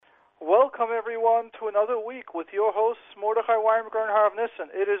Welcome, everyone, to another week with your hosts, Mordechai Winberger and Harav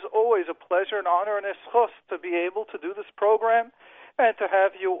Nissen. It is always a pleasure and honor and a schus to be able to do this program and to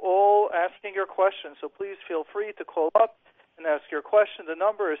have you all asking your questions. So please feel free to call up and ask your question. The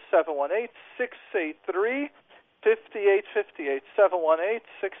number is 718-683-5858,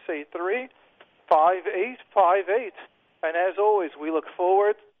 718-683-5858. And as always, we look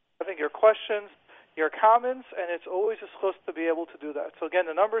forward to having your questions, your comments, and it's always a schus to be able to do that. So again,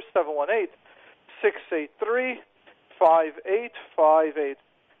 the number is 718-683-5858.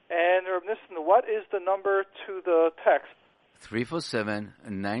 And Reb Nissen, what is the number to the text?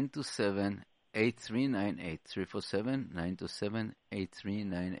 347-927-8398.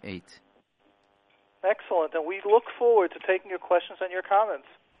 347-927-8398. Excellent, and we look forward to taking your questions and your comments.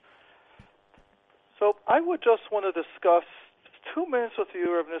 So I would just want to discuss 2 minutes with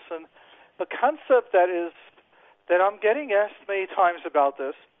you, Reb Nissen, a concept that I'm getting asked many times about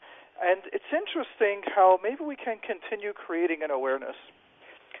this, and it's interesting how maybe we can continue creating an awareness,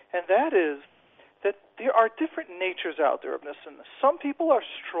 and that is that there are different natures out there, Reb Nissen. Some people are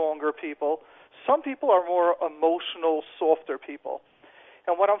stronger people, some people are more emotional, softer people.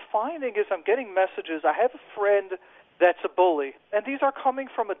 And what I'm finding is I'm getting messages. I have a friend that's a bully, and these are coming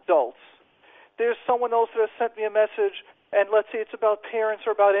from adults. There's someone else that has sent me a message, and let's say it's about parents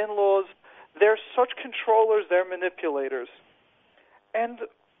or about in-laws. They're such controllers, they're manipulators. And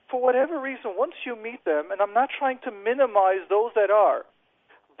for whatever reason, once you meet them, and I'm not trying to minimize those that are,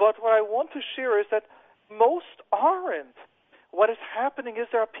 but what I want to share is that most aren't. What is happening is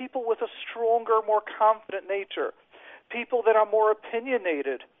there are people with a stronger, more confident nature, people that are more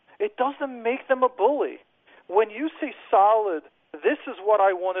opinionated. It doesn't make them a bully. When you say solid, this is what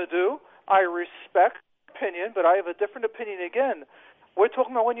I want to do, I respect opinion, but I have a different opinion again. We're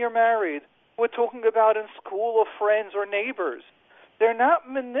talking about when you're married. We're talking about in school or friends or neighbors. They're not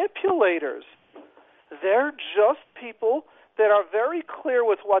manipulators. They're just people that are very clear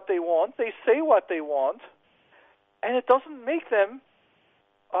with what they want. They say what they want, and it doesn't make them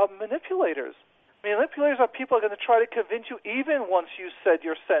manipulators. Manipulators are people who are going to try to convince you even once you said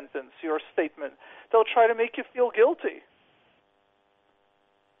your sentence, your statement. They'll try to make you feel guilty.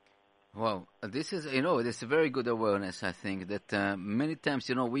 Wow, this is this is a very good awareness. I think that many times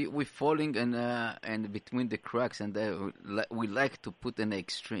we're falling and between the cracks, and we like to put an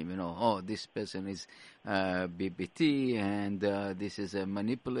extreme. This person is BBT and this is a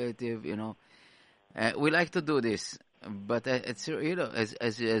manipulative. We like to do this, but it's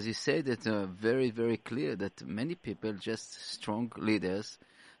as you said, it's very, very clear that many people just strong leaders,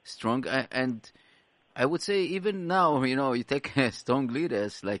 and I would say even now, you take strong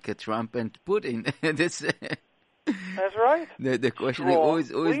leaders like Trump and Putin. That's right. The question is who is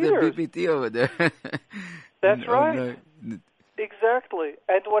the BBT over there? That's right. Exactly.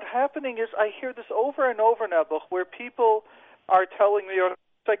 And what's happening is I hear this over and over now, where people are telling me, or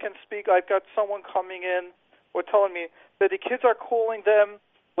I can speak, I've got someone coming in or telling me that the kids are calling them,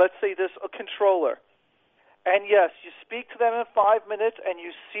 let's say this, a controller. And yes, you speak to them in 5 minutes and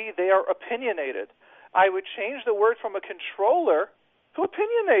you see they are opinionated. I would change the word from a controller to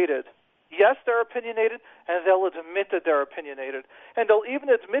opinionated. Yes, they're opinionated, and they'll admit that they're opinionated. And they'll even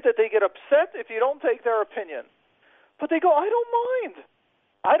admit that they get upset if you don't take their opinion. But they go, I don't mind.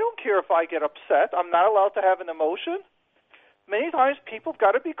 I don't care if I get upset. I'm not allowed to have an emotion. Many times people have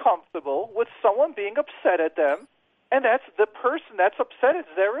got to be comfortable with someone being upset at them, and that's the person that's upset.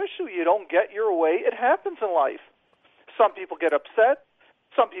 It's their issue. You don't get your way. It happens in life. Some people get upset.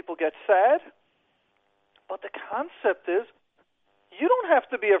 Some people get sad. But the concept is, you don't have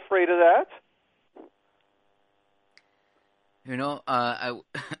to be afraid of that.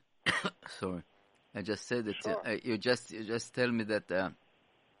 Sorry, I just said that. Sure. You just tell me that.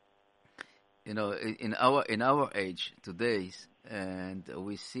 In our age today, and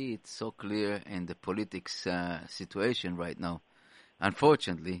we see it so clear in the politics situation right now,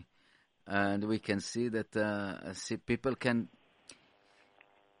 unfortunately, and we can see that people can.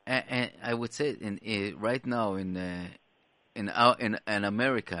 I would say right now in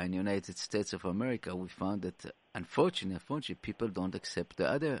America, in the United States of America, we found that unfortunately people don't accept the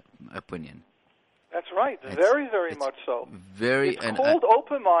other opinion. That's right. Very, very much so. It's called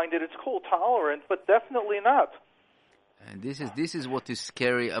open-minded. It's called tolerant, but definitely not. And this is what is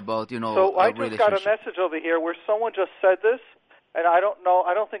scary about So I just got a message over here where someone just said this, and I don't know.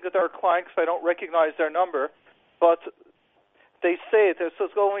 I don't think that they're a client because I don't recognize their number, but they say it. It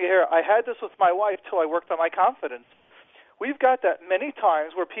says, go over here. I had this with my wife till I worked on my confidence. We've got that many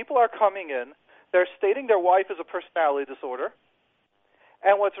times where people are coming in. They're stating their wife is a personality disorder,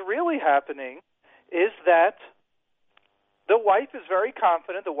 and what's really happening is that the wife is very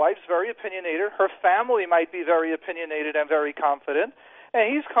confident. The wife's very opinionated. Her family might be very opinionated and very confident. And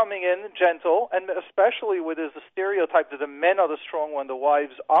he's coming in gentle, and especially with the stereotype that the men are the strong one, the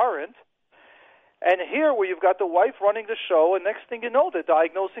wives aren't. And here where you've got the wife running the show, and next thing you know, they're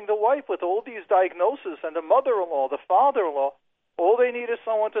diagnosing the wife with all these diagnoses, and the mother-in-law, the father-in-law, all they need is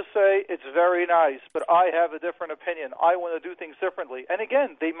someone to say, it's very nice, but I have a different opinion. I want to do things differently. And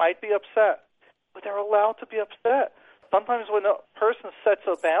again, they might be upset, but they're allowed to be upset. Sometimes when a person sets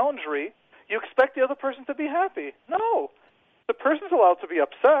a boundary, you expect the other person to be happy. No. The person's allowed to be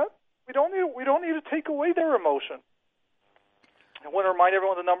upset. We don't need to take away their emotion. I want to remind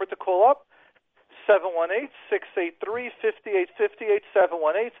everyone the number to call up, 718-683-5858,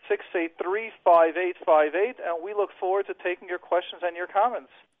 718-683-5858, and we look forward to taking your questions and your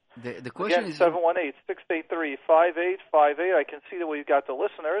comments. The question Again, is 718-683-5858. I can see that we've got the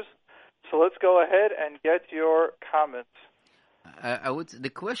listeners, so let's go ahead and get your comments. The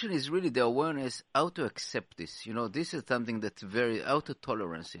question is really the awareness, how to accept this. This is something that's how to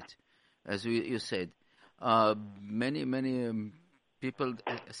tolerance it, as you said. Many people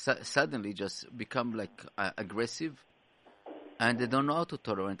suddenly just become aggressive, and they don't know how to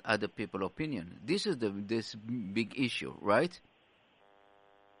tolerate other people's opinion. This is this big issue, right?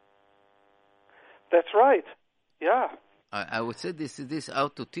 That's right. Yeah. I would say this is how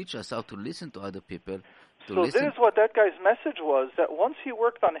to teach us how to listen to other people. So this is what that guy's message was, that once he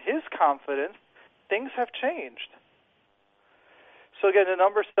worked on his confidence, things have changed. So again, the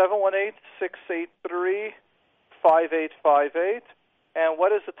number is 718-683-5858. And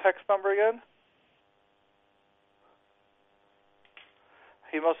what is the text number again?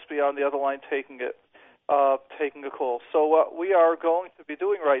 He must be on the other line taking a call. So what we are going to be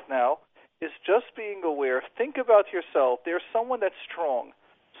doing right now is just being aware. Think about yourself. There's someone that's strong,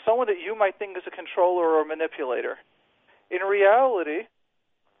 someone that you might think is a controller or a manipulator. In reality,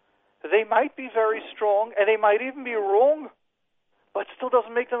 they might be very strong, and they might even be wrong, but still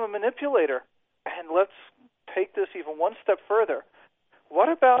doesn't make them a manipulator. And let's take this even one step further. What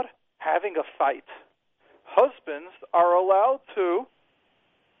about having a fight? Husbands are allowed,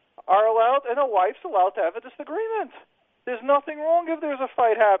 and a wife's allowed to have a disagreement. There's nothing wrong if there's a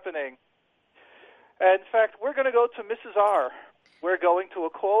fight happening. And in fact, we're going to go to Mrs. R. We're going to a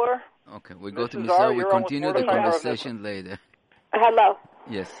caller. Okay, we go to Mrs. R. We continue the conversation later. Hello.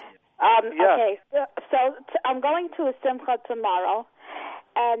 Yes. Okay, so I'm going to a simcha tomorrow,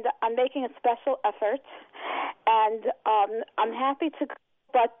 and I'm making a special effort, and I'm happy to,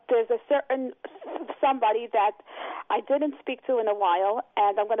 but there's a certain somebody that I didn't speak to in a while,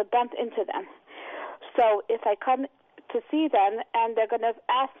 and I'm going to bump into them. So if I come to see them, and they're going to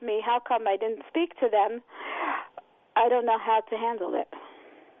ask me how come I didn't speak to them, I don't know how to handle it.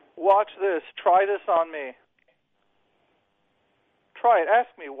 Watch this. Try this on me. Try it.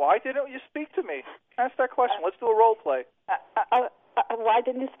 Ask me, why didn't you speak to me? Ask that question. Let's do a role play. Why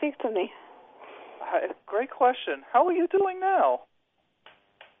didn't you speak to me? Great question. How are you doing now?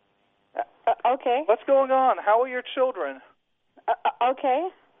 Okay. What's going on? How are your children? Okay.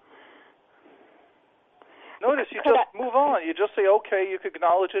 Notice you just move on. You just say okay, you could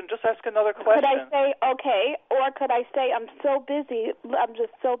acknowledge it, and just ask another question. Could I say okay, or could I say I'm so busy, I'm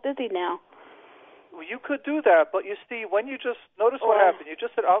just so busy now? Well, you could do that, but you see, when you just, notice what happened. You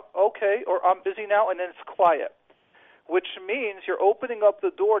just said okay, or I'm busy now, and then it's quiet, which means you're opening up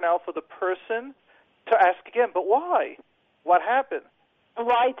the door now for the person to ask again, but why? What happened?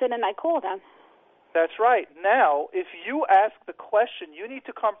 Why didn't I call them? That's right. Now, if you ask the question, you need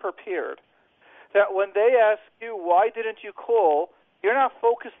to come prepared. That when they ask you, why didn't you call, you're not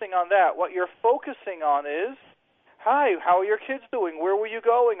focusing on that. What you're focusing on is, hi, how are your kids doing? Where were you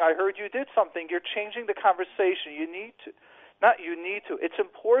going? I heard you did something. You're changing the conversation. It's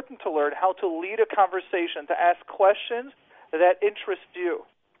important to learn how to lead a conversation, to ask questions that interest you.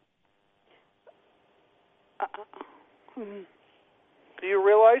 Do you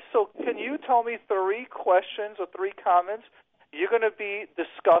realize? So can you tell me 3 questions or 3 comments you're going to be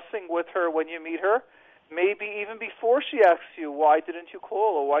discussing with her when you meet her? Maybe even before she asks you, why didn't you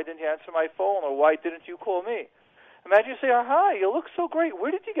call, or why didn't you answer my phone, or why didn't you call me? Imagine you say, hi, you look so great.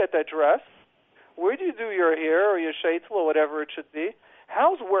 Where did you get that dress? Where do you do your hair or your sheitel or whatever it should be?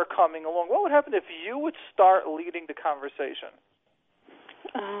 How's work coming along? What would happen if you would start leading the conversation?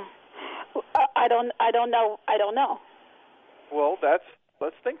 I don't know. Well,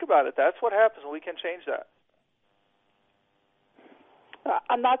 let's think about it. That's what happens, and we can change that.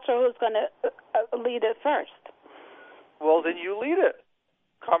 I'm not sure who's going to lead it first. Well, then you lead it.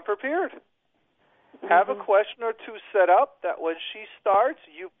 Come prepared. Have a question or 2 set up that when she starts,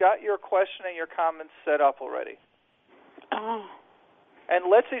 you've got your question and your comments set up already. Oh. And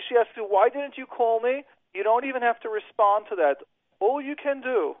let's say she asks you, why didn't you call me? You don't even have to respond to that. All you can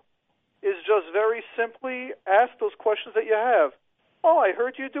do is just very simply ask those questions that you have. Oh, I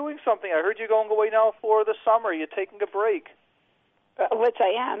heard you doing something. I heard you going away now for the summer. You're taking a break. Which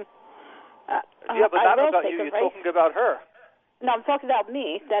I am. Yeah, but not about you. You're talking about her. No, I'm talking about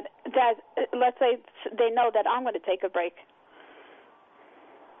me. That let's say they know that I'm going to take a break.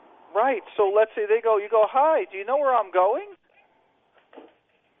 Right. So let's say you go, hi, do you know where I'm going?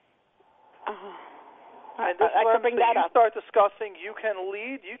 And this is where I'm saying you start discussing, you can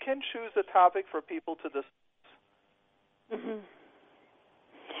lead, you can choose the topic for people to discuss. Mm-hmm.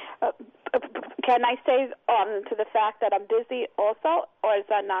 Can I say to the fact that I'm busy also, or is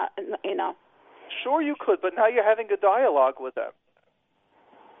that not, Sure you could, but now you're having a dialogue with them.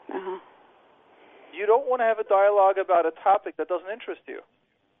 Uh-huh. You don't want to have a dialogue about a topic that doesn't interest you.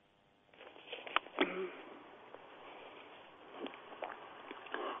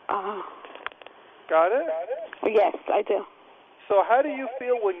 Got it? Yes, I do. So how do you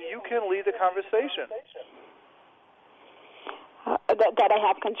feel when you can lead the conversation? That I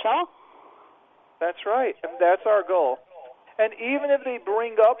have control? That's right, and that's our goal. And even if they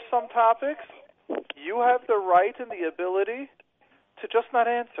bring up some topics, you have the right and the ability to just not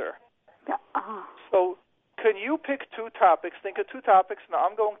answer. So can you pick two topics, think of two topics, now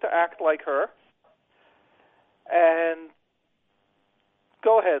I'm going to act like her, and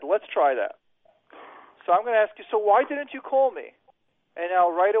go ahead, let's try that. So I'm going to ask you, so why didn't you call me? And now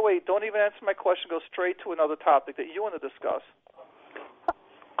right away, don't even answer my question, go straight to another topic that you want to discuss.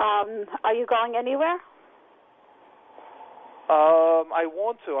 Are you going anywhere? I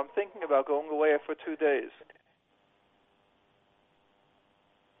want to. I'm thinking about going away for 2 days.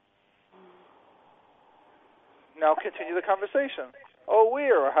 Now continue the conversation. Oh,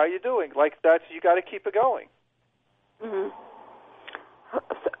 where? Or how are you doing? Like that's, you got to keep it going. Mm-hmm.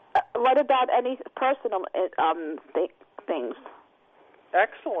 What about any personal things?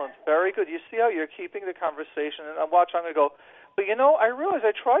 Excellent. Very good. You see how you're keeping the conversation. And I'm going to go, but I realized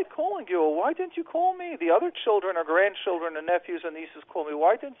I tried calling you. Well, why didn't you call me? The other children or grandchildren and nephews and nieces call me.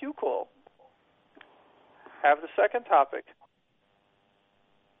 Why didn't you call? Have the second topic.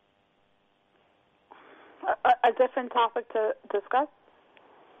 A different topic to discuss?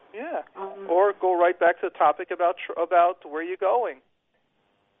 Yeah. Or go right back to the topic about where you're going.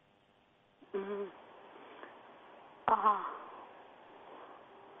 Mm-hmm.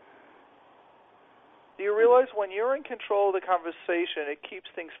 Do you realize when you're in control of the conversation, it keeps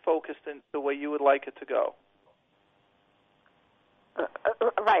things focused in the way you would like it to go?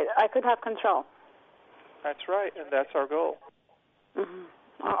 Right. I could have control. That's right, and that's our goal. Mm-hmm.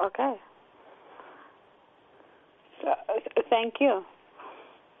 Oh, okay. Thank you.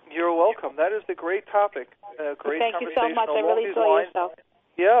 You're welcome. That is the great topic. Great Thank conversation you so much. I really enjoy yourself.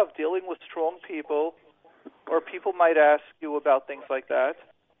 Yeah, of dealing with strong people, or people might ask you about things like that,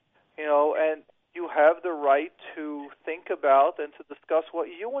 and you have the right to think about and to discuss what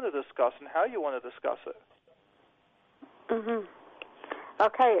you want to discuss and how you want to discuss it. Mm-hmm.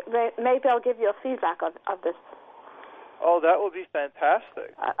 Okay, maybe I'll give you a feedback of this. Oh, that would be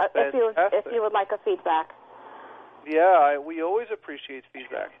fantastic. If you would like a feedback. Yeah, we always appreciate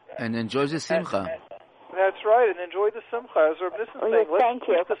feedback. And enjoy the simcha. That's right, and enjoy the simcha. As Reb Nissen saying, let's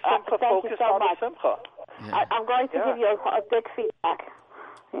keep the simcha focused on the simcha. Yeah. I'm going to give you a big feedback.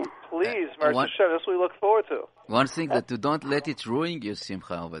 Yeah. Please, Mercy Hashem, that's what we look forward to. One thing that you don't let it ruin your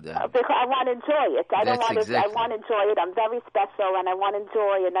simcha over there. Because I want to enjoy it. I want to enjoy it. I'm very special, and I want to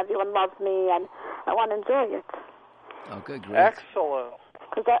enjoy, and everyone loves me, and I want to enjoy it. Okay, great. Excellent.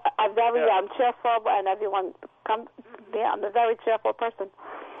 Because I'm cheerful, and everyone comes. Yeah, I'm a very cheerful person.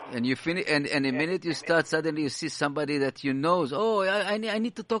 And you finish, and the minute you start, suddenly you see somebody that you know. Oh, I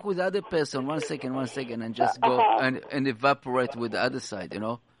need to talk with the other person. 1 second, and just go and evaporate with the other side.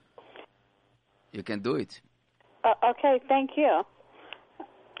 You can do it. Okay, thank you.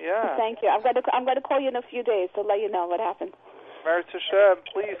 Yeah. Thank you. I'm going to call you in a few days to let you know what happened. Merit Hashem,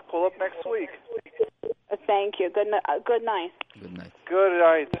 please call up next week. Thank you. Good night. Good night. Good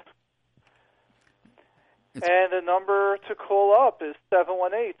night. And the number to call up is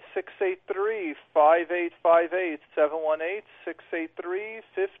 718-683-5858,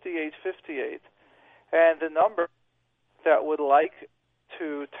 718-683-5858. And the number that would like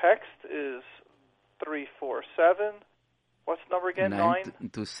to text is 347. What's the number again?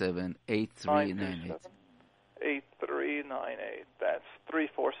 927-8398. 8398. That's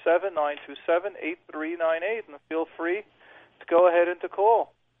 347-927-8398. And feel free to go ahead and to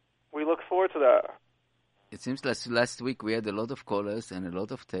call. We look forward to that. It seems like last week we had a lot of callers and a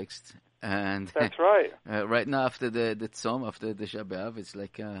lot of texts. And That's right. Right now, after the Tzom, after the Tisha B'Av, it's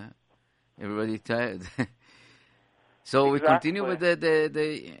like everybody tired. So Exactly. we continue with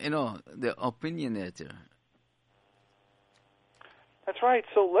the opinionator. That's right.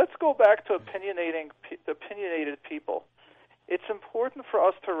 So let's go back to opinionated people. It's important for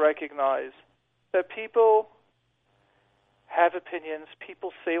us to recognize that people have opinions,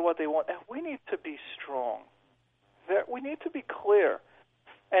 people say what they want, and we need to be strong. We need to be clear.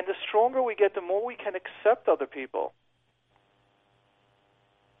 And the stronger we get, the more we can accept other people.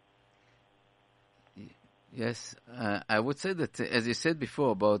 Yes, I would say that, as you said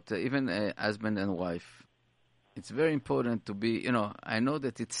before, about even husband and wife, it's very important to be, I know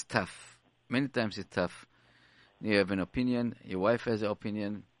that it's tough. Many times it's tough. You have an opinion, your wife has an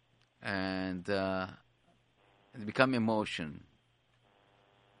opinion, and it becomes emotion.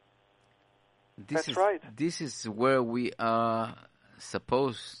 That's right. This is where we are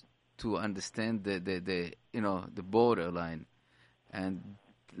supposed to understand the borderline and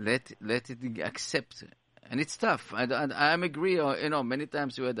let it accept. And it's tough. I agree. Many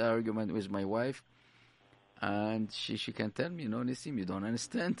times we had an argument with my wife, and she can tell me, Nissim, you don't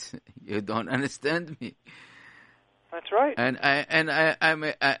understand. You don't understand me. That's right. And I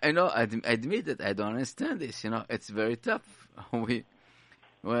admit that I don't understand this. It's very tough.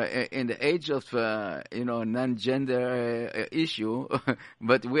 We're in the age of non-gender issue,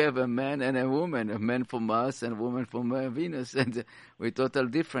 but we have a man and a woman, a man from Mars and a woman from Venus, and we're total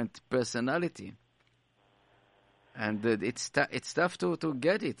different personality. And it's tough to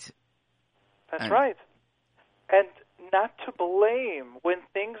get it. That's right. And not to blame. When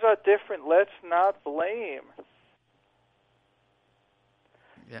things are different, let's not blame.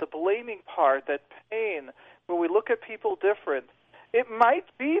 Yeah. The blaming part, that pain, where we look at people different. It might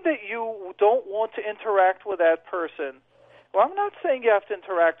be that you don't want to interact with that person. Well, I'm not saying you have to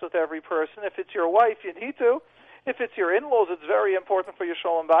interact with every person. If it's your wife, you need to. If it's your in-laws, it's very important for your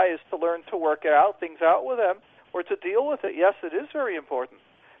shalom bayis to learn to work things out with them or to deal with it. Yes, it is very important.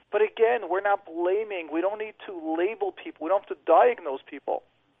 But again, we're not blaming. We don't need to label people. We don't have to diagnose people.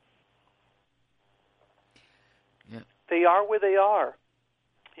 Yeah. They are where they are.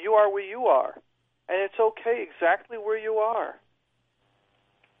 You are where you are. And it's okay exactly where you are.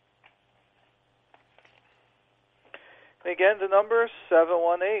 Again, the number is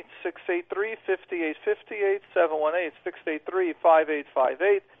 718-683-5858,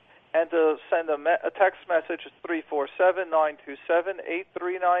 718-683-5858, and to send a text message is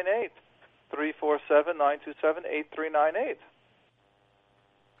 347-927-8398, 347-927-8398.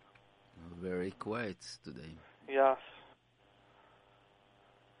 Very quiet today. Yes.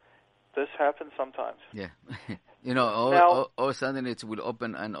 This happens sometimes. Yeah. All of a sudden it will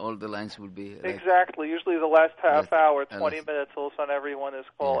open and all the lines will be... Exactly. Usually the last half hour, 20 minutes, all of a sudden everyone is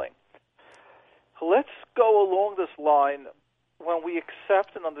calling. Yeah. Let's go along this line when we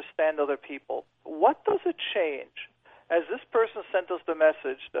accept and understand other people. What does it change? As this person sent us the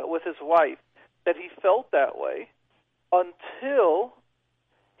message that with his wife, that he felt that way until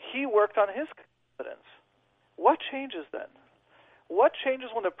he worked on his confidence. What changes then? What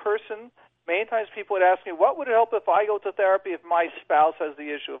changes when a person... Many times people would ask me, what would it help if I go to therapy if my spouse has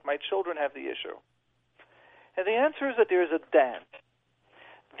the issue, if my children have the issue? And the answer is that there is a dance.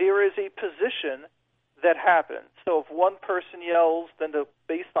 There is a position that happens. So if one person yells, then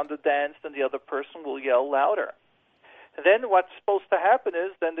based on the dance, then the other person will yell louder. And then what's supposed to happen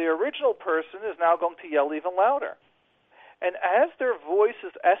is then the original person is now going to yell even louder. And as their voice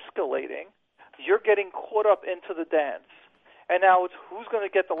is escalating, you're getting caught up into the dance. And now it's who's going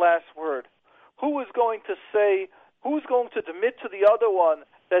to get the last word? Who is going to say, who's going to admit to the other one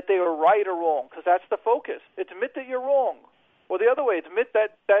that they are right or wrong? Because that's the focus. Admit that you're wrong. Or the other way, admit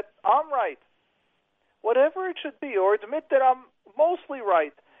that I'm right. Whatever it should be. Or admit that I'm mostly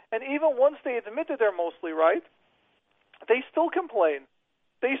right. And even once they admit that they're mostly right, they still complain.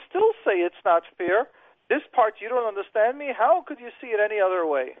 They still say it's not fair. This part you don't understand me. How could you see it any other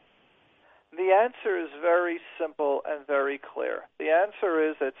way? The answer is very simple and very clear. The answer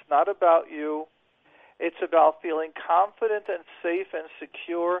is it's not about you. It's about feeling confident and safe and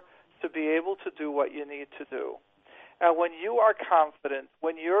secure to be able to do what you need to do. And when you are confident,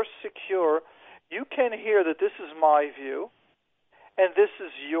 when you're secure, you can hear that this is my view and this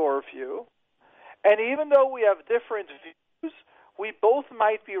is your view. And even though we have different views, we both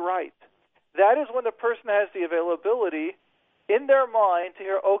might be right. That is when the person has the availability in their mind to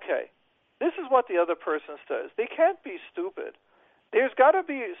hear, okay, this is what the other person says. They can't be stupid. There's got to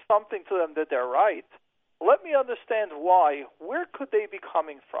be something to them that they're right. Let me understand why. Where could they be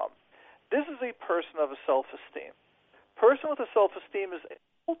coming from? this is a person of a self-esteem. Person with a self-esteem is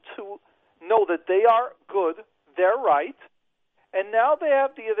able to know that they are good, they're right, and now they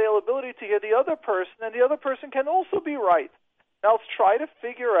have the availability to hear the other person, and the other person can also be right. Now let's try to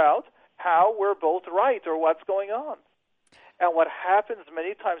figure out how we're both right or what's going on. And what happens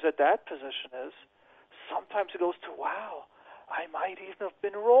many times at that position is sometimes it goes to, wow, I might even have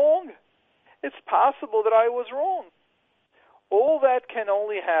been wrong. It's possible that I was wrong. All that can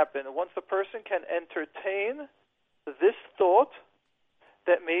only happen once the person can entertain this thought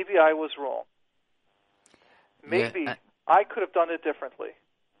that maybe I was wrong. Maybe I could have done it differently.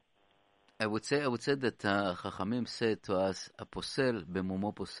 I would say that Chachamim said to us, "Aposel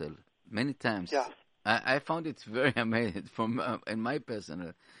bemumo posel." Many times. Yes. I found it very amazing from in my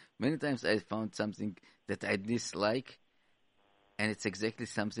personal. Many times I found something that I dislike, and it's exactly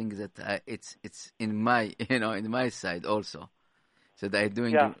something that it's in my in my side also. So that I'm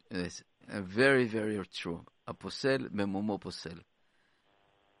doing this. Very, very true. Aposel bemumo posel.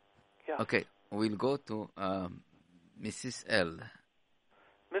 Yeah. Okay, we'll go to Mrs. L.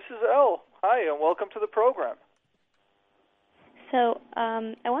 Mrs. L, hi, and welcome to the program. So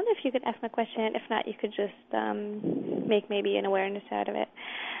I wonder if you could ask my question. If not, you could just make maybe an awareness out of it.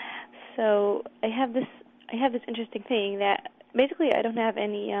 So I have this interesting thing that basically I don't have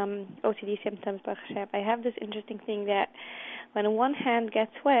any OCD symptoms, but I have this interesting thing that when one hand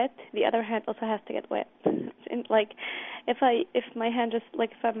gets wet, the other hand also has to get wet. Like if my hand just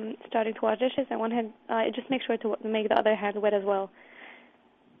like if I'm starting to wash dishes, and one hand I just make sure to make the other hand wet as well.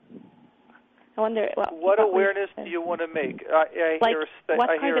 I wonder what awareness do you want to make? I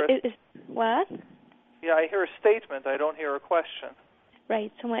hear what? Yeah, I hear a statement. I don't hear a question.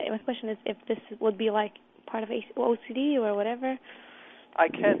 Right. So my question is if this would be like part of OCD or whatever. I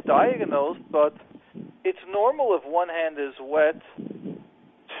can't diagnose, but it's normal if one hand is wet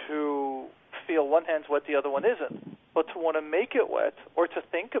to feel one hand's wet, the other one isn't. But to want to make it wet or to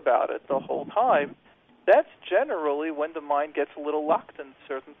think about it the whole time, that's generally when the mind gets a little locked in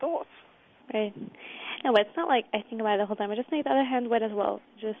certain thoughts. Right. No, but it's not like I think about it the whole time. I just make the other hand wet as well.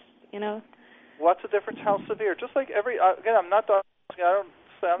 Just, What's the difference? How severe? Just like again, I'm not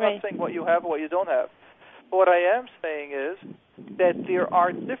saying what you have or what you don't have. But what I am saying is that there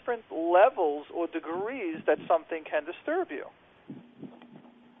are different levels or degrees that something can disturb you.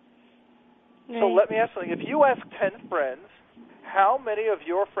 Right. So let me ask something. If you ask 10 friends, how many of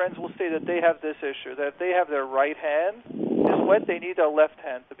your friends will say that they have this issue, that if they have their right hand is wet, they need their left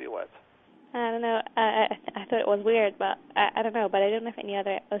hand to be wet? I don't know. I thought it was weird, but I don't know. But I don't have any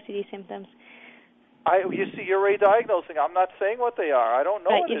other OCD symptoms. You see, you're already diagnosing. I'm not saying what they are. I don't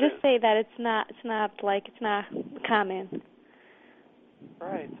know what it is. You just say that it's not common.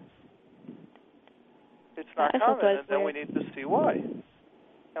 Right. It's not common, and then we need to see why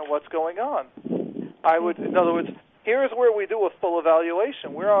and what's going on. In other words, here is where we do a full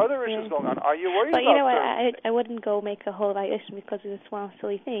evaluation. Where are other issues going on? Are you worried about But you know what? I wouldn't go make a whole evaluation because it's one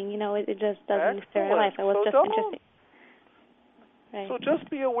silly thing. It just doesn't disturb my life. I was just interested. Right. So just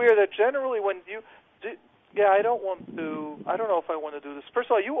be aware that generally when you I don't know if I want to do this. First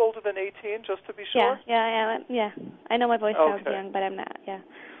of all, are you older than 18, just to be sure? Yeah. I know my voice sounds young, but I'm not,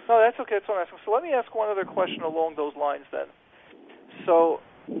 No, that's okay. That's what I'm asking. So let me ask one other question along those lines then. So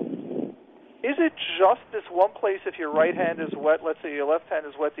is it just this one place if your right hand is wet, let's say your left hand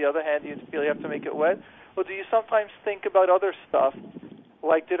is wet, the other hand you feel you have to make it wet? Or do you sometimes think about other stuff?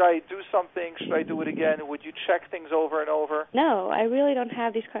 Like, did I do something? Should I do it again? Would you check things over and over? No, I really don't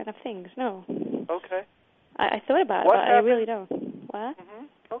have these kind of things, no. Okay. I thought about it, but I really don't. What? Mm-hmm.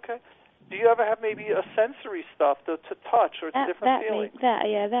 Okay. Do you ever have maybe a sensory stuff to touch or a different feeling?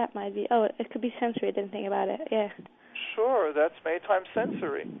 That might be. Oh, it could be sensory. I didn't think about it. Yeah. Sure, that's many times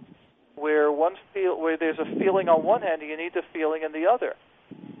sensory, where there's a feeling on one hand, you need the feeling in the other.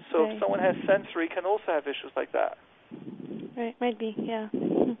 So if someone has sensory, can also have issues like that. Right, might be. Yeah.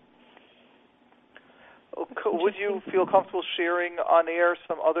 Would you feel comfortable sharing on air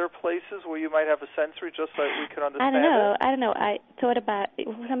some other places where you might have a sensory, just so we can understand I don't know. I thought about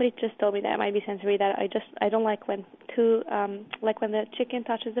somebody just told me that it might be sensory. That I don't like when when the chicken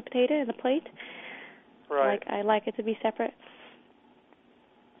touches the potato in the plate. Right. Like I like it to be separate.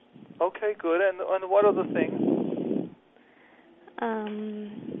 Okay, good. And what other things?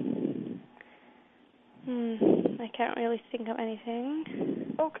 I can't really think of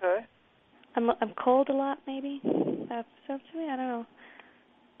anything. Okay. I'm cold a lot, maybe. That sounds to me. I don't know.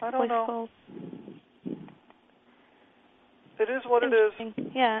 I don't know. Cold. It is what it is.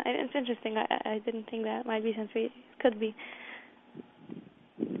 Yeah, it's interesting. I didn't think that might be sensory. It could be.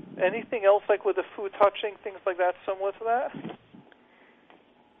 Anything else, like with the food touching, things like that, similar to that?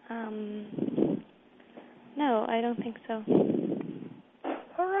 No, I don't think so.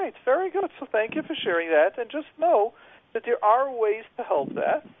 All right, very good. So thank you for sharing that, and just know that there are ways to help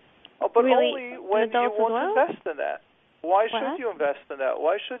that, but really? only when you want to invest in that. Why should you invest in that?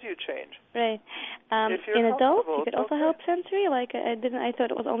 Why should you change? Right. If you're in adults, you could also okay. help sensory. Like I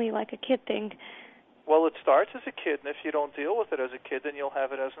thought it was only like a kid thing. Well, it starts as a kid, and if you don't deal with it as a kid, then you'll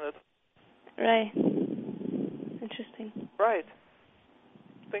have it as an adult. Right. Interesting. Right.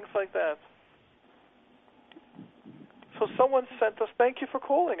 Things like that. So someone sent us, thank you for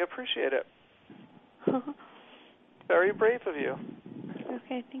calling, I appreciate it. Very brave of you.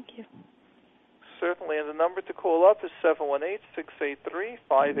 Okay, thank you. Certainly, and the number to call up is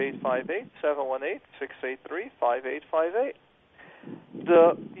 718-683-5858, 718-683-5858.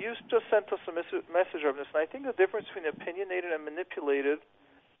 You just sent us a message of this, and I think the difference between opinionated and manipulated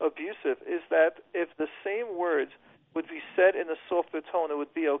abusive is that if the same words would be said in a softer tone, it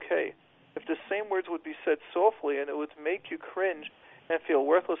would be okay. If the same words would be said softly and it would make you cringe and feel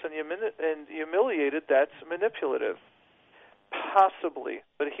worthless and humiliated, that's manipulative. Possibly.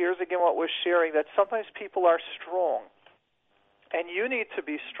 But here's again what we're sharing, that sometimes people are strong. And you need to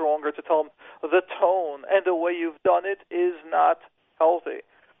be stronger to tell them the tone and the way you've done it is not healthy.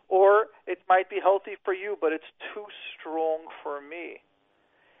 Or it might be healthy for you, but it's too strong for me.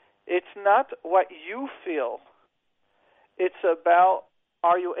 It's not what you feel. It's about,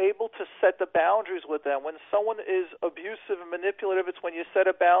 are you able to set the boundaries with them? When someone is abusive and manipulative, it's when you set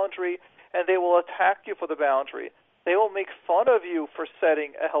a boundary and they will attack you for the boundary. They will make fun of you for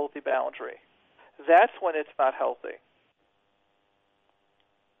setting a healthy boundary. That's when it's not healthy.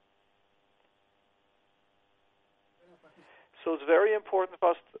 So it's very important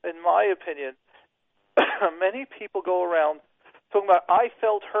for us, in my opinion, many people go around talking about, I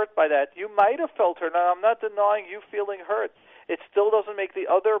felt hurt by that. You might have felt hurt. Now, I'm not denying you feeling hurt. It still doesn't make the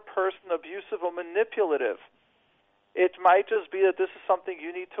other person abusive or manipulative. It might just be that this is something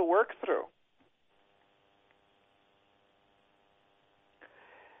you need to work through.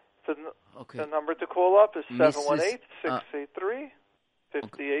 The number to call up is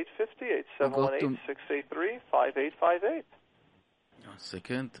 718-683-5858, 718-683-5858. One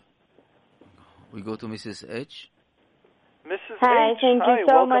second. We go to Mrs. H. Mrs. Hi, H. Thank you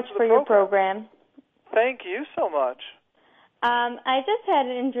so much for your program. Thank you so much. I just had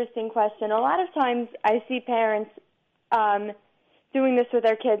an interesting question. A lot of times I see parents doing this with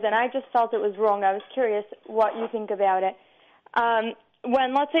their kids, and I just felt it was wrong. I was curious what you think about it.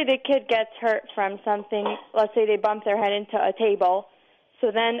 When, let's say, the kid gets hurt from something, let's say they bump their head into a table, so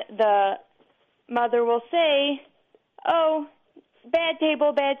then the mother will say, oh, bad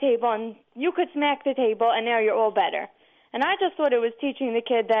table, and you could smack the table, and now you're all better. And I just thought it was teaching the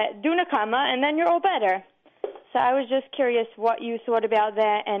kid that do nakama, and then you're all better. So I was just curious what you thought about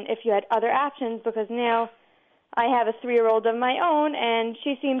that and if you had other options, because now I have a 3-year-old of my own, and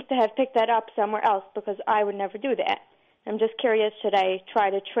she seems to have picked that up somewhere else because I would never do that. I'm just curious, should I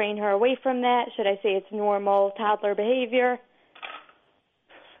try to train her away from that? Should I say it's normal toddler behavior?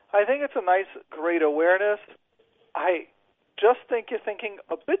 I think it's a nice, great awareness. I just think you're thinking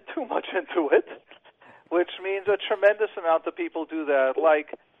a bit too much into it, which means a tremendous amount of people do that.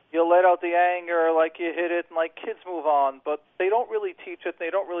 Like, you let out the anger, like you hit it, and like kids move on, but they don't really teach it,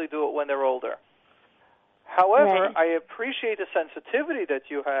 they don't really do it when they're older. However, Right. I appreciate the sensitivity that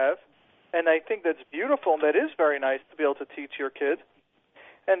you have, and I think that's beautiful, and that is very nice to be able to teach your kid.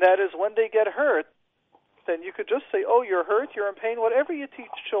 And that is when they get hurt, then you could just say, oh, you're hurt, you're in pain. Whatever you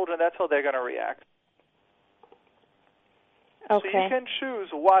teach children, that's how they're going to react. Okay. So you can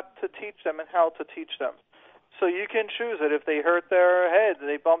choose what to teach them and how to teach them. So you can choose it. If they hurt their head,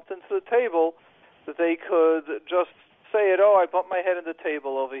 they bumped into the table, that they could just say it, oh, I bumped my head into the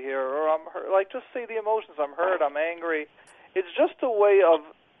table over here, or I'm hurt. Like, just say the emotions. I'm hurt, I'm angry. It's just a way of,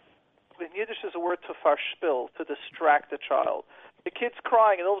 in Yiddish is a word to verspill, to distract the child. The kid's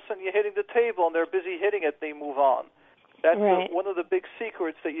crying, and all of a sudden you're hitting the table, and they're busy hitting it, they move on. That's right. one of the big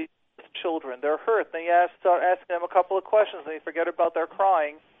secrets that you teach children. They're hurt, and you start asking them a couple of questions, and they forget about their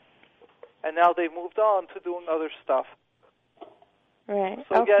crying, and now they've moved on to doing other stuff. Right,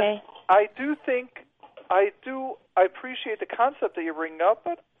 So okay. again, I appreciate the concept that you're bringing up,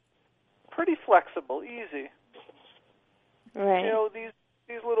 but pretty flexible, easy. Right. You know, these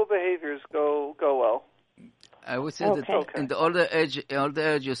little behaviors go well. I would say Okay. that in the older age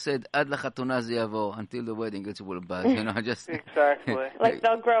you said ad lachatuna ze yavo, until the wedding it will pass. You know, just Exactly. Like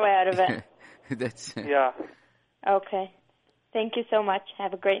they'll grow out of it. That's Yeah. Okay. Thank you so much.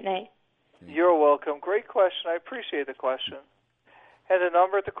 Have a great night. You're welcome. Great question. I appreciate the question. And the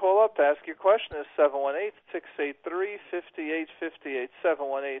number to call up to ask your question is 718-683-5858,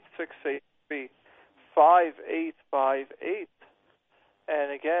 718-683-5858.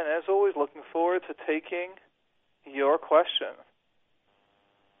 And again, as always, looking forward to taking your question.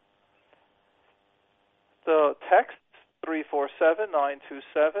 The text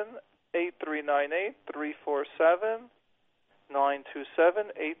 347-927-8398,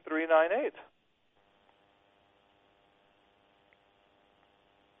 347-927-8398.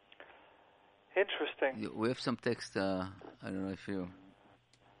 Interesting. We have some text. I don't know if you.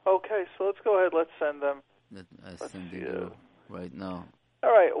 Okay, so let's go ahead. Let's send them. I send it right now.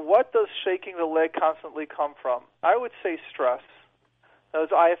 All right. What does shaking the leg constantly come from? I would say stress.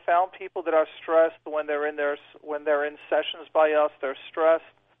 As I have found people that are stressed when they're in sessions by us. They're stressed,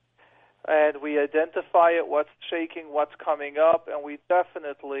 and we identify it. What's shaking? What's coming up? And we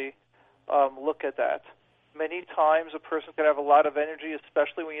definitely look at that. Many times a person can have a lot of energy,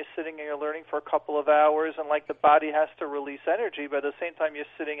 especially when you're sitting and you're learning for a couple of hours, and like the body has to release energy, but at the same time you're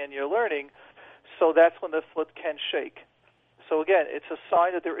sitting and you're learning, so that's when the foot can shake. So again, it's a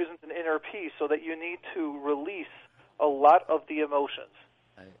sign that there isn't an inner peace, so that you need to release a lot of the emotions.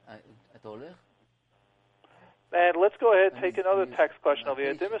 And let's go ahead and take another text question over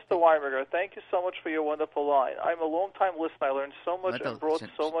here. Dear Mr. Winberger, thank you so much for your wonderful line. I'm a long-time listener. I learned so much and brought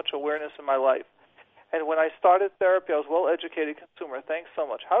so much awareness in my life. And when I started therapy, I was a well-educated consumer. Thanks so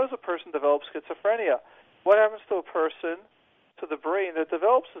much. How does a person develop schizophrenia? What happens to a person, to the brain, that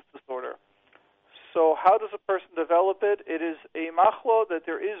develops this disorder? So how does a person develop it? It is a machlo that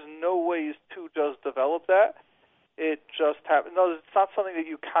there is no ways to just develop that. It just happens. No, it's not something that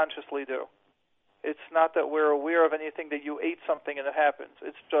you consciously do. It's not that we're aware of anything that you ate something and it happens.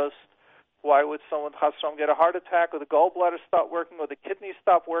 It's just, why would someone get a heart attack, or the gallbladder stop working, or the kidneys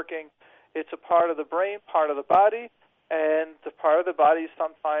stop working? It's a part of the brain, part of the body, and the part of the body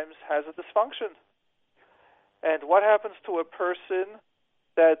sometimes has a dysfunction. And what happens to a person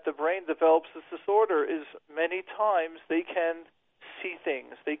that the brain develops this disorder is many times they can see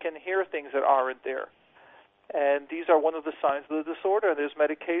things, they can hear things that aren't there. And these are one of the signs of the disorder. There's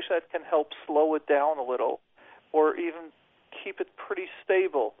medication that can help slow it down a little, or even keep it pretty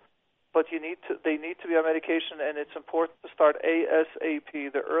stable. But they need to be on medication, and it's important to start ASAP.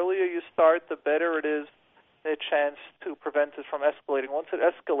 The earlier you start, the better it is, a chance to prevent it from escalating. Once it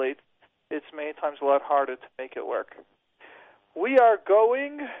escalates, it's many times a lot harder to make it work. We are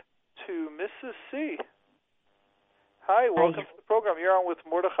going to Mrs. C. Hi, welcome to the program. You're on with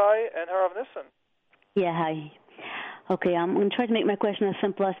Mordechai and Harav Nissen. Yeah, hi. Okay, I'm going to try to make my question as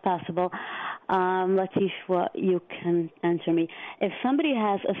simple as possible. Let's see what you can answer me. If somebody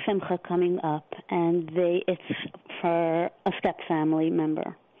has a simcha coming up and it's for a step-family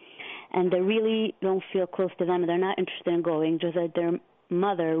member, and they really don't feel close to them and they're not interested in going, just that their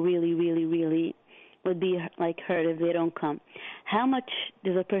mother really, really, really would be hurt if they don't come, how much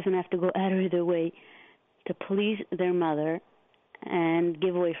does a person have to go out of their way to please their mother and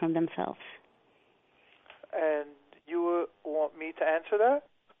give away from themselves? And you want me to answer that?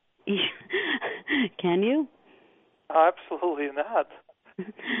 Can you? Absolutely not.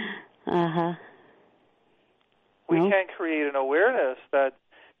 Uh-huh. We can create an awareness that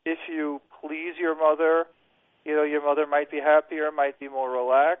if you please your mother, your mother might be happier, might be more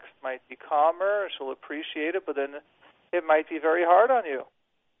relaxed, might be calmer, she'll appreciate it, but then it might be very hard on you.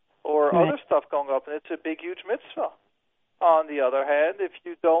 Or other stuff going up, and it's a big, huge mitzvah. On the other hand, if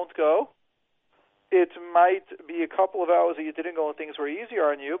you don't go, it might be a couple of hours that you didn't go and things were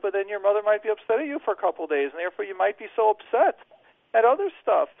easier on you, but then your mother might be upset at you for a couple of days, and therefore you might be so upset at other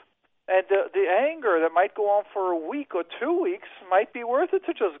stuff. And the anger that might go on for a week or 2 weeks might be worth it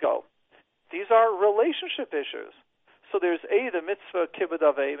to just go. These are relationship issues. So there's the mitzvah kibbud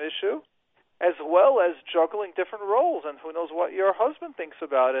avim issue, as well as juggling different roles, and who knows what your husband thinks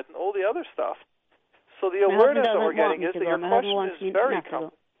about it, and all the other stuff. So the awareness that we're getting is that your question is very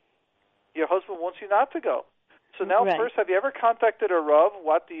complicated. Your husband wants you not to go. So now, first, have you ever contacted a Rav?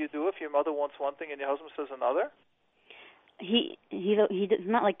 What do you do if your mother wants one thing and your husband says another? He's not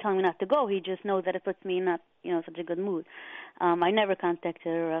telling me not to go. He just knows that it puts me in not such a good mood. I never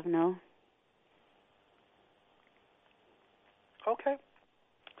contacted a Rav, no. Okay.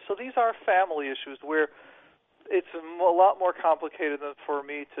 So these are family issues where it's a lot more complicated than for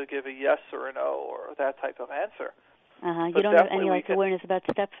me to give a yes or a no or that type of answer. You don't have any awareness about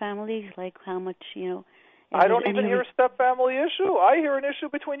step families, how much, I don't even hear a step family issue. I hear an issue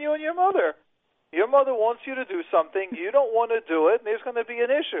between you and your mother. Your mother wants you to do something, you don't want to do it, and there's going to be an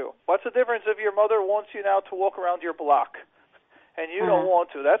issue. What's the difference if your mother wants you now to walk around your block and you don't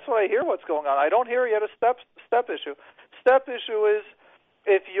want to? That's what I hear what's going on. I don't hear yet a step issue. Step issue is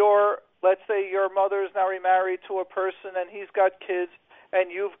let's say your mother is now remarried to a person and he's got kids,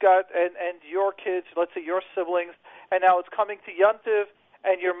 and you've got, and your kids, let's say your siblings, and now it's coming to Yontiv,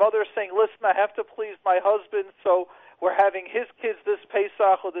 and your mother's saying, listen, I have to please my husband, so we're having his kids this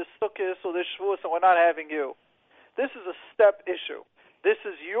Pesach or this Sukkot or this Shavuos, and we're not having you. This is a step issue. This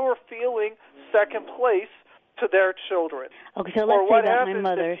is your feeling second place to their children. Okay, so let's say about my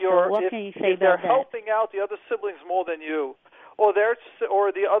mother. So what can you say if about they're helping out the other siblings more than you, or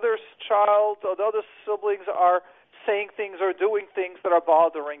the other child or the other siblings are saying things or doing things that are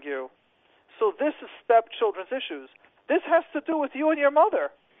bothering you. So this is stepchildren's issues. This has to do with you and your mother.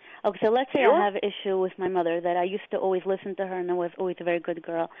 Okay, so let's say I have an issue with my mother, that I used to always listen to her and I was always a very good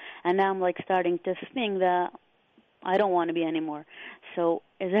girl, and now I'm like starting to think that I don't want to be anymore. So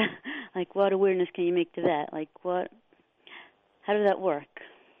is that, like, what awareness can you make to that? Like, how does that work?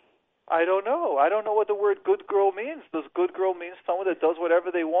 I don't know. I don't know what the word good girl means. Does good girl mean someone that does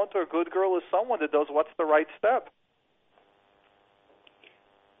whatever they want, or good girl is someone that does what's the right step?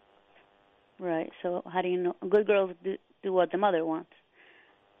 Right. So how do you know? Good girls do what the mother wants.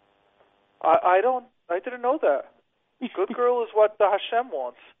 I didn't know that. Good girl is what the Hashem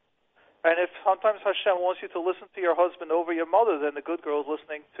wants. And if sometimes Hashem wants you to listen to your husband over your mother, then the good girl is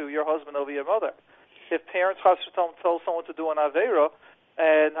listening to your husband over your mother. If parents tell someone to do an Aveira,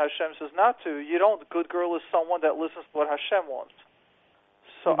 and Hashem says not to, you don't. Good girl is someone that listens to what Hashem wants.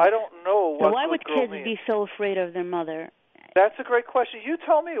 So I don't know what good girl means. So why would kids be so afraid of their mother? That's a great question. You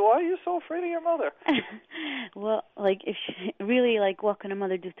tell me. Why are you so afraid of your mother? Well, like, if she, really, like, what can a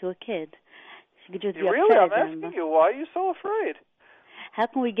mother do to a kid? She could just be really? upset I'm asking you. Why are you so afraid? How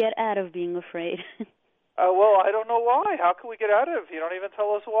can we get out of being afraid? Well, I don't know why. How can we get out of it? You don't even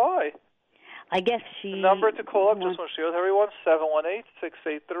tell us why. I guess she... The number to call up, just want to share with everyone,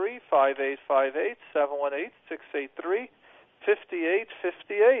 718-683-5858,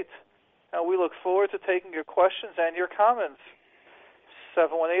 718-683-5858. And we look forward to taking your questions and your comments.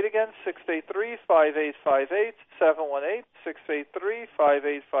 718 again, 683-5858,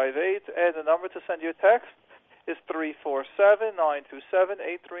 718-683-5858, and the number to send your text is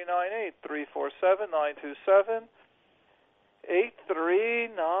 347-927-8398,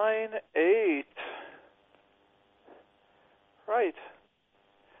 347-927-8398. Right.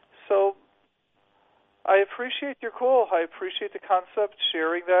 So I appreciate your call. I appreciate the concept,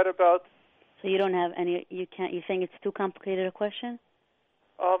 sharing that about... So you don't have any, you think it's too complicated a question?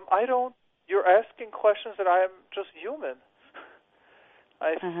 I don't. You're asking questions that I am just human.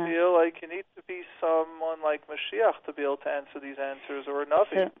 I feel like you need to be someone like Mashiach to be able to answer these answers, or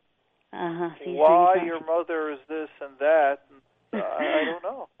Navi. So why your mother is this and that. I don't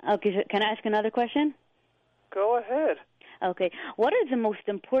know. Okay, so can I ask another question? Go ahead. Okay. What are the most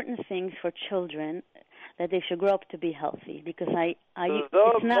important things for children that they should grow up to be healthy? Because the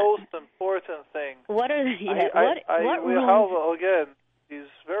most important thing. What are the... again, these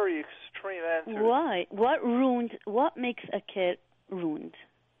very extreme answers. Why? What makes a kid ruined?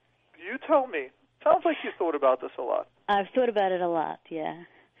 You tell me. Sounds like you thought about this a lot. I've thought about it a lot, yeah.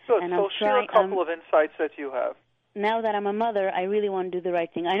 Good. So share a couple of insights that you have. Now that I'm a mother, I really want to do the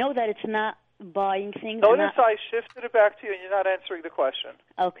right thing. I know that it's not buying things. Notice I shifted it back to you and you're not answering the question.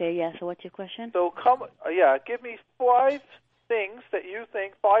 Okay, yeah. So what's your question? So give me 5 things that you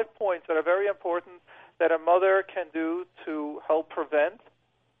think, 5 points that are very important that a mother can do to help prevent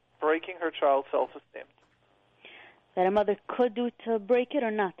breaking her child's self-esteem. That a mother could do to break it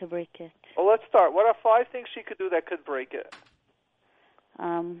or not to break it? Well, let's start. What are 5 things she could do that could break it?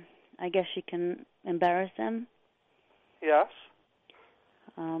 I guess she can embarrass them. Yes.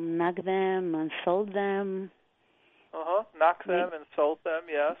 Knock them, insult them. Knock them, insult them,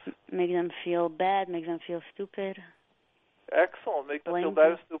 yes. Make them feel bad, make them feel stupid. Excellent. Make them feel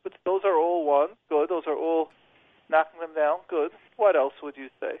bad and stupid. Those are all one. Good. Those are all knocking them down. Good. What else would you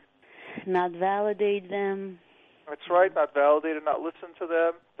say? Not validate them. That's right. Not validate and not listen to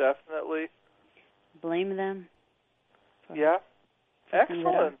them. Definitely. Blame them. Yeah.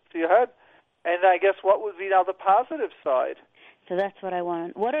 Excellent. So you had, and I guess what would be now the positive side? So that's what I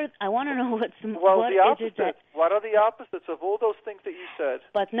want. I want to know what's the opposites. What are the opposites of all those things that you said?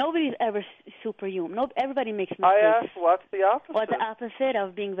 But nobody's ever superhuman. Everybody makes mistakes. I asked, what's the opposite? What's the opposite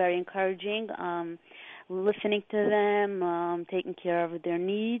of being very encouraging? Listening to them, taking care of their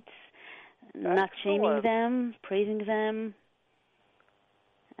needs, not shaming them, praising them,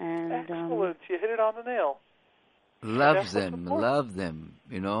 and excellent. You hit it on the nail. Love them,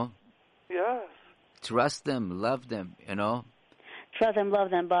 Yes. Trust them, love them, Trust them, love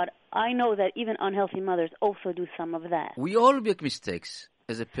them, but I know that even unhealthy mothers also do some of that. We all make mistakes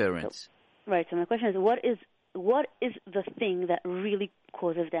as a parent. So my question is, what is the thing that really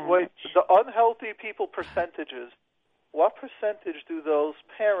causes damage. Wait, the unhealthy people percentages. What percentage do those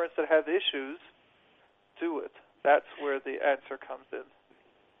parents that have issues do it? That's where the answer comes in.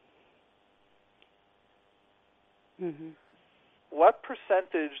 Mm-hmm. What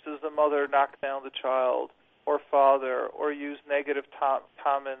percentage does the mother knock down the child or father or use negative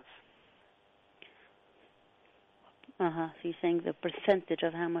comments? So you're saying the percentage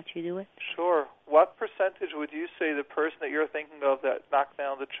of how much you do it? Sure. What percentage would you say the person that you're thinking of that knocked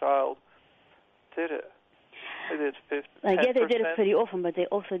down the child did it? They did 50, yeah, they did it pretty often, but they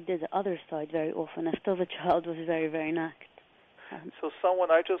also did the other side very often, and still the child was very, very knocked. So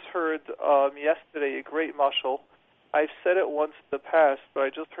someone I just heard yesterday, a great mashal. I've said it once in the past, but I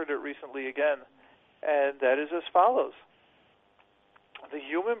just heard it recently again, and that is as follows. The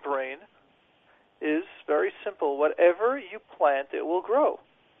human brain is very simple. Whatever you plant, it will grow.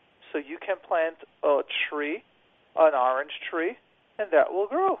 So you can plant a tree, an orange tree, and that will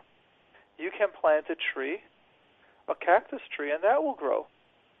grow. You can plant a tree, a cactus tree, and that will grow.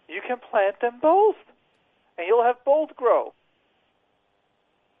 You can plant them both, and you'll have both grow.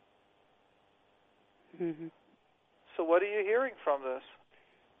 Mm-hmm. So what are you hearing from this?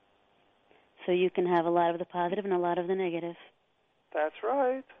 So you can have a lot of the positive and a lot of the negative. That's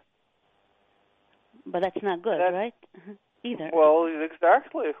right. But that's not good, right? Either. Well,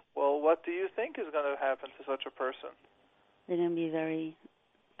 exactly. Well, what do you think is going to happen to such a person? They're going to be very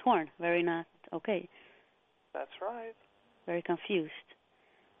torn, very not okay. That's right. Very confused.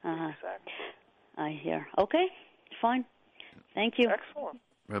 Exactly. I hear. Okay, fine. Thank you. Excellent.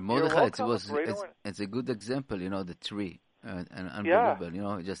 Mordechai, it's a good example, the tree. And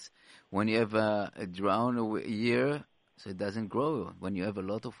unbelievable, just when you have a drought year, so it doesn't grow. When you have a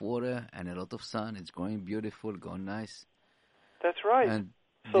lot of water and a lot of sun, it's growing beautiful, going nice. That's right. And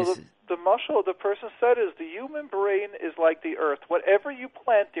so the mashal the person said is the human brain is like the earth. Whatever you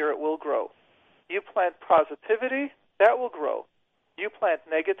plant there, it will grow. You plant positivity, that will grow. You plant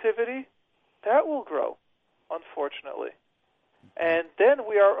negativity, that will grow, unfortunately. And then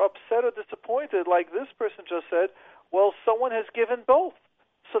we are upset or disappointed, like this person just said, well, someone has given both.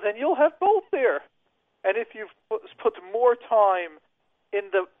 So then you'll have both there. And if you've put more time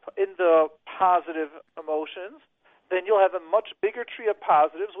in the positive emotions, then you'll have a much bigger tree of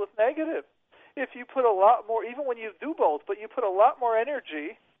positives with negative. If you put a lot more, even when you do both, but you put a lot more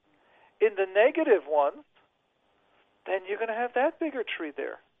energy in the negative ones, then you're going to have that bigger tree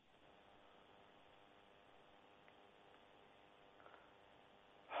there.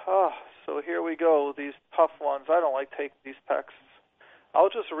 So here we go, these tough ones. I don't like taking these texts. I'll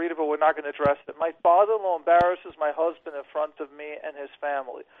just read it, but we're not going to address it. My father-in-law embarrasses my husband in front of me and his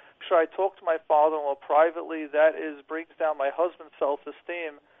family. Should I talk to my father-in-law privately? That brings down my husband's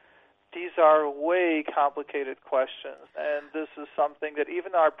self-esteem. These are way complicated questions, and this is something that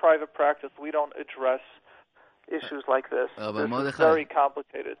even in our private practice, we don't address issues like this. This is very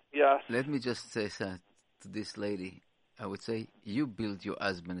complicated. Yes. Let me just say to this lady, I would say, you build your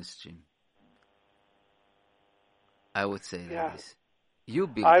husband's esteem. I would say like this. You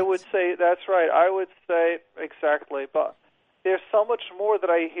build I would say, that's right. I would say, exactly. But there's so much more that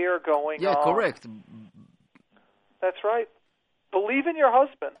I hear going on. Yeah, correct. That's right. Believe in your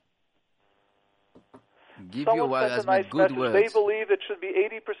husband. Give Someone your sent husband a nice good message. words. They believe it should be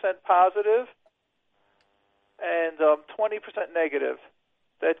 80% positive and 20% negative.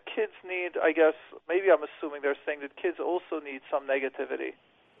 That kids need, I guess, maybe I'm assuming they're saying that kids also need some negativity,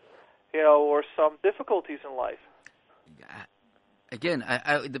 or some difficulties in life. Again,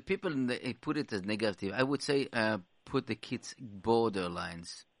 the people put it as negative. I would say put the kids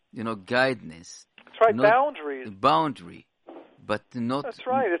borderlines, guidance. That's right, boundaries. Boundary, but not... That's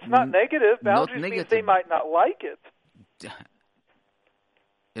right, it's not negative. Boundaries means they might not like it.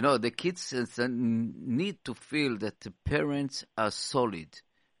 The kids need to feel that the parents are solid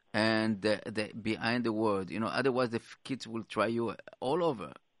and behind the word. Otherwise the kids will try you all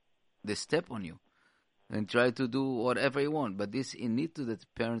over. They step on you and try to do whatever you want. But you need to that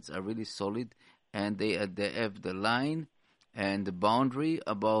parents are really solid and they have the line and the boundary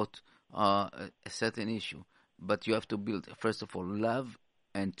about a certain issue. But you have to build, first of all, love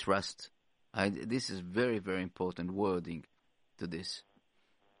and trust. This is very, very important wording to this.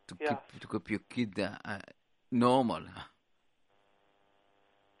 To keep your kid normal.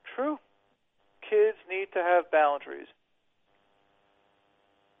 True. Kids need to have boundaries.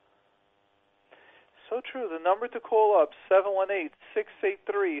 So true. The number to call up,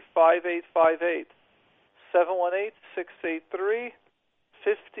 718-683-5858.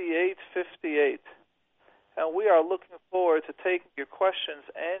 718-683-5858. And we are looking forward to taking your questions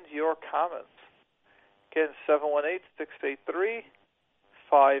and your comments. Again,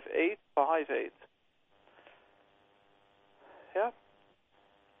 5858. Yeah.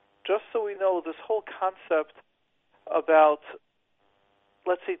 Just so we know, this whole concept about,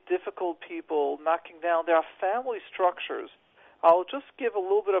 let's say, difficult people knocking down their family structures, I'll just give a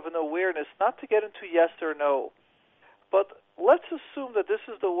little bit of an awareness, not to get into yes or no, but let's assume that this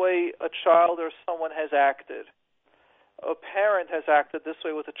is the way a child or someone has acted. A parent has acted this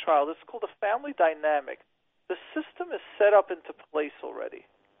way with a child. It's called a family dynamic. The system is set up into place already.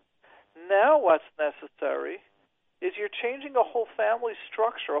 Now what's necessary is you're changing a whole family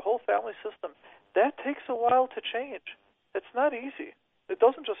structure, a whole family system. That takes a while to change. It's not easy. It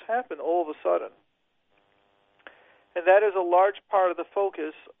doesn't just happen all of a sudden. And that is a large part of the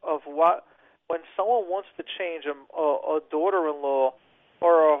focus of when someone wants to change, a daughter-in-law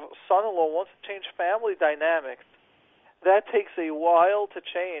or a son-in-law wants to change family dynamics, that takes a while to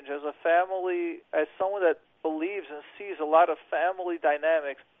change. As a family, as someone that believes and sees a lot of family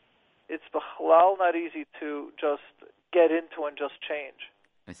dynamics, it's not easy to just get into and just change.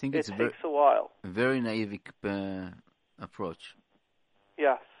 I think it takes a while. A very naive approach.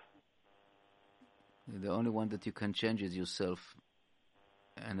 Yes. The only one that you can change is yourself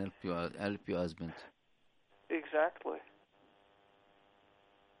and help your husband. Exactly.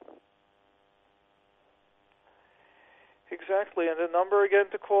 Exactly. And the number again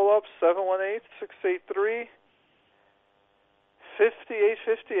to call up,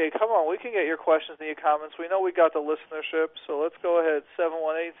 718-683-5858. Come on, we can get your questions and your comments. We know we got the listenership, so let's go ahead.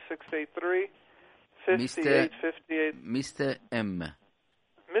 718-683-5858. Mr. M.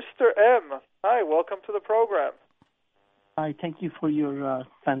 Mr. M. Hi, welcome to the program. Hi, thank you for your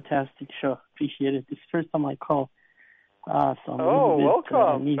fantastic show. Appreciate it. It's the first time I call. So I'm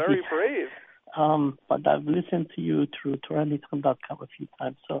welcome. Very brave. But I've listened to you through TorahNitzchim.com a few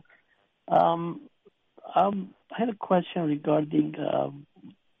times. So I had a question regarding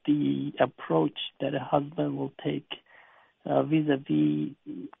the approach that a husband will take vis-a-vis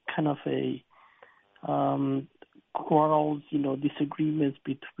kind of a quarrels, disagreements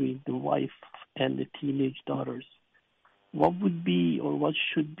between the wife and the teenage daughters. What would be or what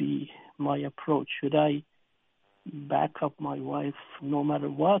should be my approach? Should I back up my wife no matter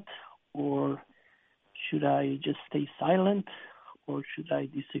what, or should I just stay silent, or should I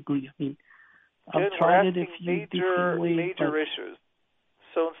disagree? I mean, I've tried it a few different ways. Major issues.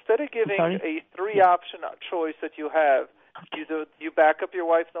 So instead of giving a three-option choice that you have, you back up your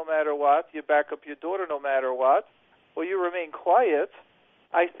wife no matter what, you back up your daughter no matter what, or you remain quiet,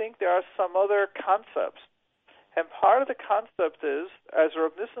 I think there are some other concepts. And part of the concept is, as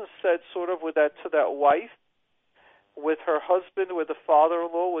Reb Nissen said, sort of with that to that wife, with her husband, with the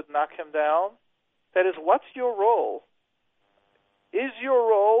father-in-law, would knock him down. That is, what's your role? Is your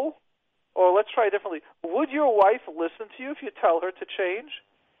role, or let's try it differently, would your wife listen to you if you tell her to change?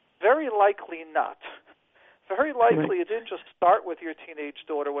 Very likely not. Very likely it didn't just start with your teenage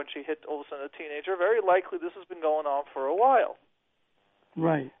daughter when she hit all of a sudden a teenager. Very likely this has been going on for a while.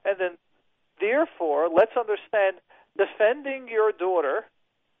 Right. And then, therefore, let's understand, defending your daughter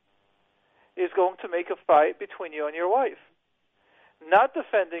is going to make a fight between you and your wife. Not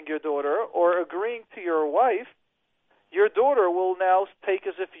defending your daughter or agreeing to your wife, your daughter will now take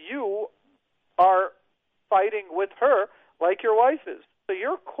as if you are fighting with her like your wife is. So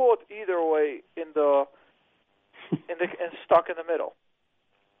you're caught either way and stuck in the middle.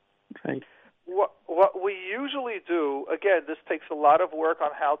 Right. What we usually do, again, this takes a lot of work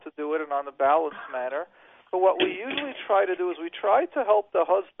on how to do it and on the balanced manner, but what we usually try to do is we try to help the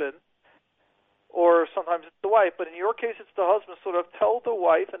husband, or sometimes it's the wife, but in your case it's the husband, sort of tell the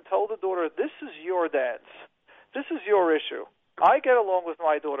wife and tell the daughter, this is your dance. This is your issue. I get along with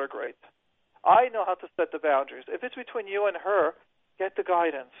my daughter great. I know how to set the boundaries. If it's between you and her, get the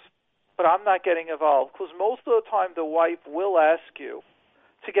guidance. But I'm not getting involved, because most of the time the wife will ask you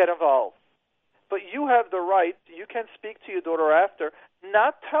to get involved. But you have the right, you can speak to your daughter after,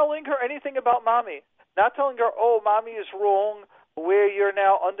 not telling her anything about mommy, not telling her, oh, mommy is wrong, where you're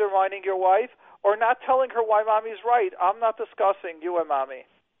now undermining your wife, or not telling her why mommy's right. I'm not discussing you and mommy.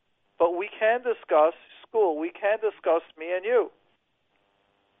 But we can discuss school. We can discuss me and you.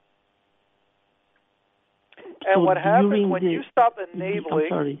 And so what happens when you stop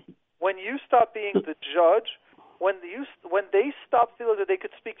enabling, when you stop being the judge, when they stop feeling that they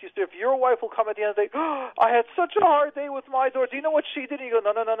could speak to you, so if your wife will come at the end of the day, oh, I had such a hard day with my daughter. Do you know what she did? And you go,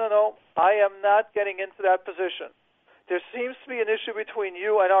 no. I am not getting into that position. There seems to be an issue between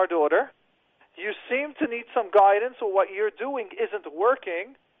you and our daughter. You seem to need some guidance, or what you're doing isn't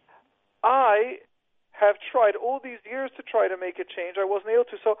working. I have tried all these years to try to make a change. I wasn't able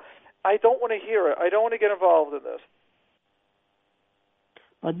to, so I don't want to hear it. I don't want to get involved in this.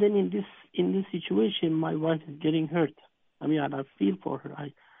 But then in this situation, my wife is getting hurt. I mean, I feel for her.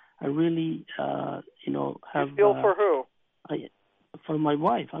 I really, have. You feel for who? For my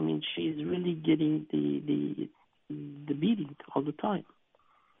wife. I mean, she's really getting the beating all the time.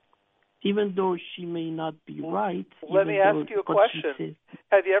 Even though she may not be right. Let me ask you a question.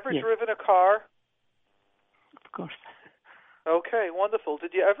 Have you ever driven a car? Of course. Okay, wonderful.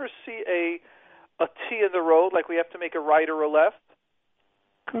 Did you ever see a T in the road, like we have to make a right or a left?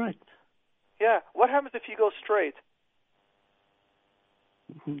 Correct. Yeah. What happens if you go straight?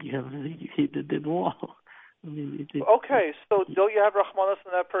 You hit the dead wall. I mean, okay, so don't you have Rahmanas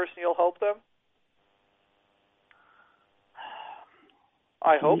in that person? You'll help them?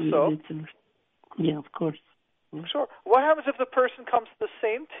 I hope so. Yeah, of course. Sure. What happens if the person comes to the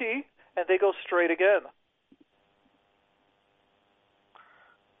same T and they go straight again?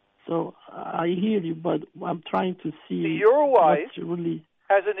 So I hear you, but I'm trying to see. Your wife really,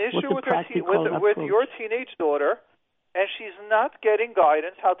 has an issue with your teenage daughter, and she's not getting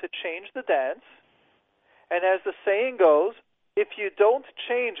guidance how to change the dance. And as the saying goes, if you don't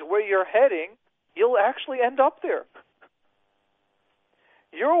change where you're heading, you'll actually end up there.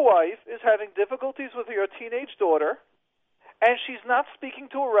 Your wife is having difficulties with your teenage daughter, and she's not speaking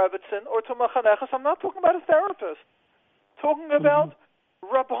to a Rebbitzin or to Machanechas. I'm not talking about a therapist. I'm talking about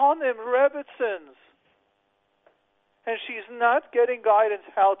Rabbanim, Rebbitzins. And she's not getting guidance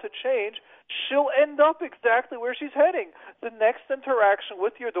how to change. She'll end up exactly where she's heading. The next interaction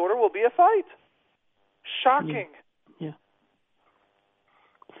with your daughter will be a fight. Shocking. Yeah.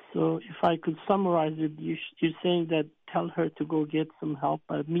 So if I could summarize it, you're saying that tell her to go get some help.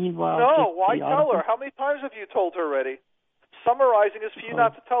 But meanwhile, no, why tell her? How many times have you told her already? Summarizing is for you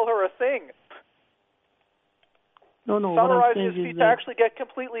not to tell her a thing. No. Summarizing is for you to actually get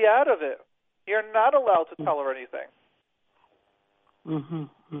completely out of it. You're not allowed to tell her anything. And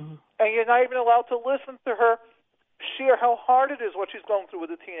you're not even allowed to listen to her share how hard it is what she's going through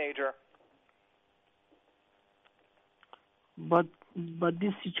with a teenager. But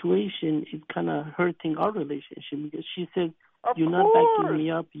this situation is kind of hurting our relationship because she said, "You're not backing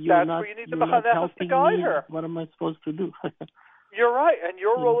me up. You're not helping me. Her. What am I supposed to do?" You're right, and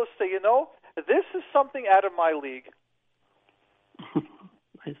your role is to say, this is something out of my league.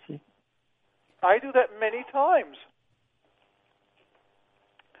 I see. I do that many times.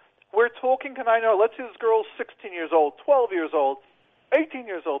 We're talking, and I know, let's say this girl's 16 years old, 12 years old, 18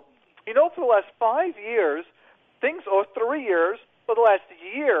 years old. For the last 5 years, or 3 years, for the last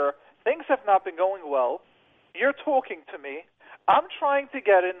year, things have not been going well. You're talking to me. I'm trying to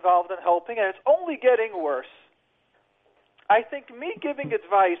get involved in helping, and it's only getting worse. I think me giving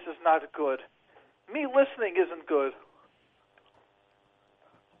advice is not good. Me listening isn't good.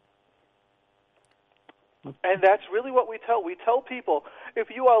 And that's really what we tell. We tell people,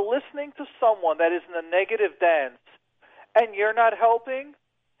 if you are listening to someone that is in a negative dance and you're not helping,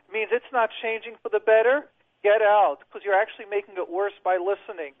 means it's not changing for the better, get out, because you're actually making it worse by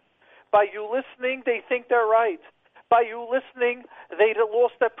listening. By you listening, they think they're right. By you listening, they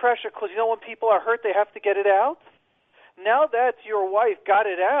lost that pressure, because when people are hurt, they have to get it out. Now that your wife got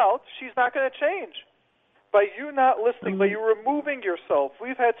it out, she's not going to change. By you not listening, by you removing yourself.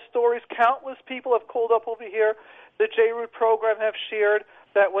 We've had stories, countless people have called up over here. The JRoot program have shared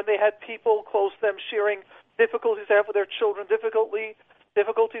that when they had people close to them sharing difficulties they have with their children,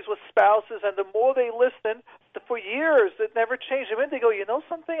 difficulties with spouses, and the more they listen, for years it never changed. And then they go,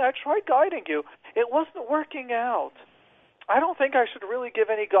 something, I tried guiding you. It wasn't working out. I don't think I should really give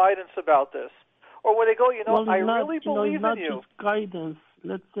any guidance about this. Or when they go, I really believe in you. It's not just guidance.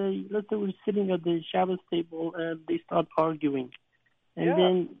 Let's say we're sitting at the Shabbos table and they start arguing. And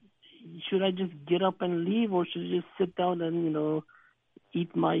then should I just get up and leave, or should I just sit down and,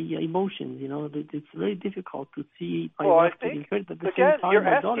 eat my emotions? It's very difficult to see my wife getting hurt. At the same time, you're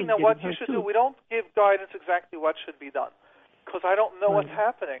asking them what you should do. We don't give guidance exactly what should be done, because I don't know what's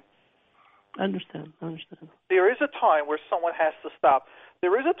happening. I understand. There is a time where someone has to stop.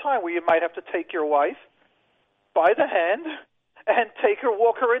 There is a time where you might have to take your wife by the hand and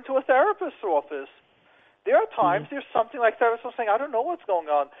walk her into a therapist's office. There are times there's something like therapists saying, I don't know what's going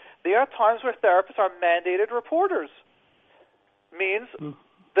on. There are times where therapists are mandated reporters. Means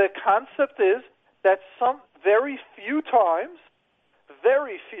the concept is that some very few times,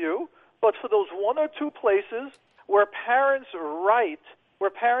 but for those 1 or 2 places where parents write, where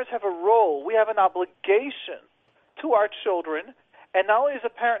parents have a role, we have an obligation to our children, and not only is a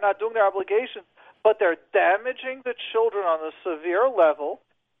parent not doing their obligation, but they're damaging the children on a severe level.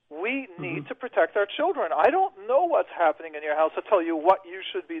 We need to protect our children. I don't know what's happening in your house to tell you what you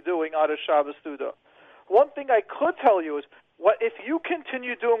should be doing out of Shabbos Suda. One thing I could tell you is What if you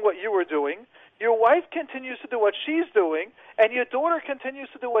continue doing what you were doing, your wife continues to do what she's doing, and your daughter continues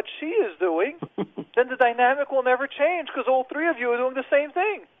to do what she is doing, then the dynamic will never change because all three of you are doing the same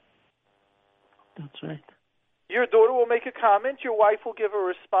thing. That's right. Your daughter will make a comment, your wife will give a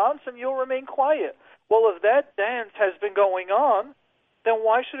response, and you'll remain quiet. Well, if that dance has been going on, then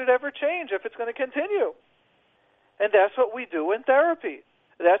why should it ever change if it's going to continue? And that's what we do in therapy.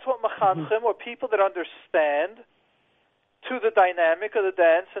 That's what mechanchim, or people that understand to the dynamic of the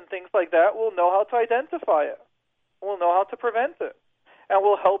dance and things like that, will know how to identify it, will know how to prevent it, and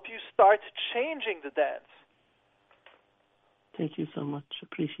will help you start changing the dance. Thank you so much.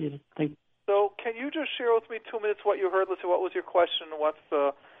 Appreciate it. Thank you. So can you just share with me 2 minutes what you heard? Let's see, what was your question?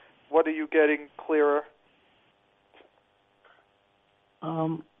 What are you getting clearer?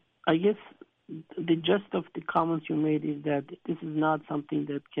 I guess the gist of the comments you made is that this is not something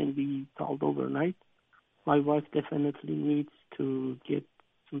that can be solved overnight. My wife definitely needs to get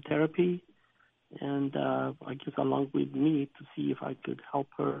some therapy, and I guess along with me to see if I could help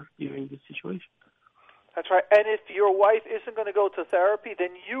her during this situation. That's right. And if your wife isn't going to go to therapy, then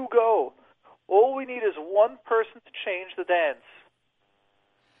you go. All we need is one person to change the dance.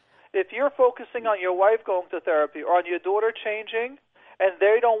 If you're focusing on your wife going to therapy or on your daughter changing, and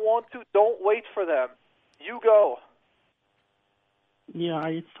they don't want to, don't wait for them. You go. Yeah,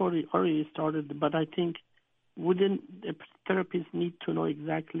 I already started, but I think wouldn't the therapist need to know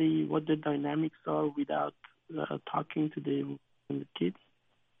exactly what the dynamics are without talking to the kids?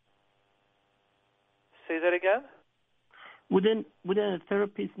 Say that again? Wouldn't a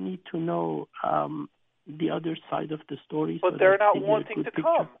therapist need to know the other side of the story? But so they're that not they get a wanting good to picture?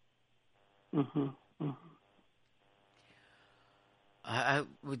 come. Mm-hmm. I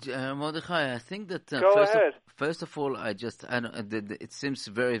would, Mordechai, I think that Go ahead. First of all, it seems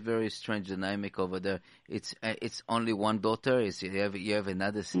very, very strange dynamic over there. It's only one daughter. You have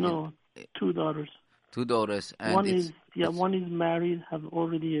another? No, two daughters. Two daughters, and one is married, have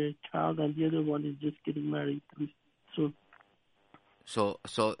already a child, and the other one is just getting married soon. So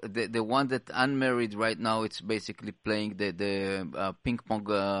the one that unmarried right now, it's basically playing the ping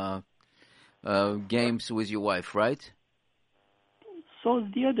pong games with your wife, right? So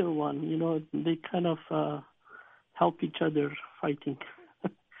the other one, they kind of help each other fighting.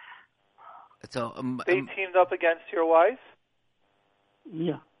 So they teamed up against your wife?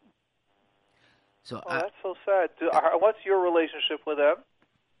 Yeah. So that's so sad. What's your relationship with them?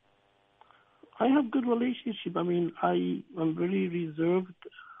 I have good relationship. I mean, I'm very reserved.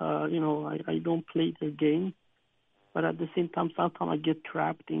 I don't play their game. But at the same time, sometimes I get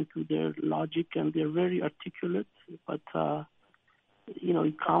trapped into their logic, and they're very articulate. But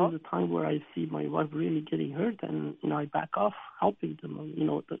it comes a time where I see my wife really getting hurt, and I back off helping them,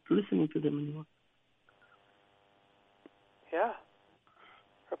 listening to them anymore. Yeah.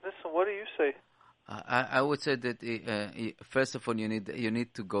 Listen, what do you say? I would say that first of all, you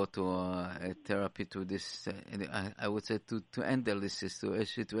need to go to a therapy to this. I would say to handle this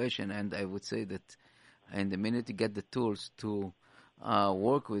situation, and I would say that, and the minute you get the tools to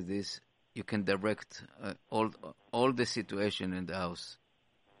work with this, you can direct all the situation in the house.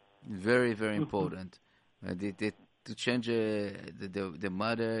 Very, very important. To change the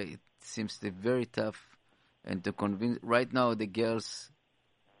mother, it seems very tough, and to convince right now the girls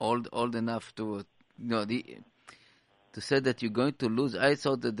old enough to to say that you're going to lose. I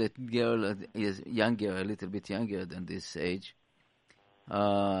thought that the girl is younger, a little bit younger than this age.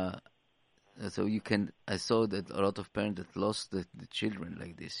 So I saw that a lot of parents that lost the children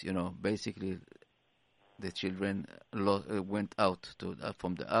like this. Basically, the children went out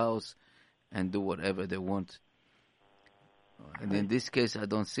from the house and do whatever they want. And in this case, I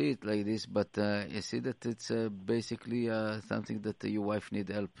don't see it like this, but you see that it's basically something that your wife need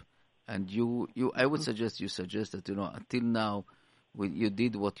help. And I would suggest that until now, you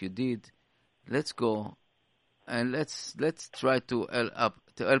did what you did. Let's go, and let's try to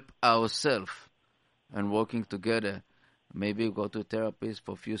help ourselves, and working together. Maybe go to a therapist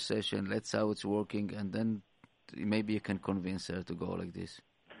for a few sessions. Let's see how it's working, and then maybe you can convince her to go like this.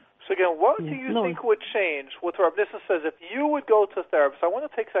 So again, what do you think would change? What Rav Nissen says, if you would go to therapist, I want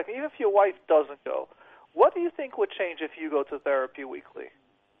to take a second. Even if your wife doesn't go, what do you think would change if you go to therapy weekly?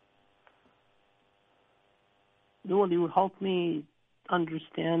 Well, it would help me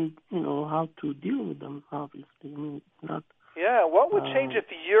understand, how to deal with them, obviously. Yeah, what would change if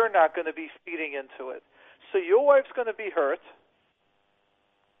you're not going to be feeding into it? So your wife's going to be hurt.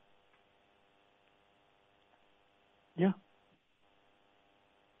 Yeah.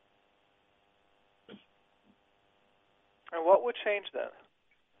 And what would change then?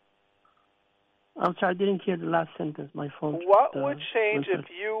 I'm sorry, I didn't hear the last sentence. My phone. What would change if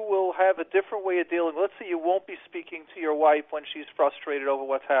you will have a different way of dealing? Let's say you won't be speaking to your wife when she's frustrated over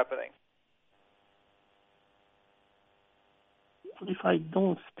what's happening. If I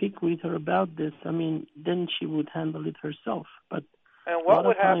don't speak with her about this, I mean, then she would handle it herself. But and what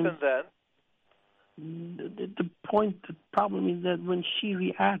would happen then? The problem is that when she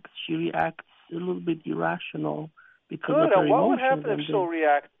reacts a little bit irrational because of her emotions. Good, and what emotions, would happen if she'll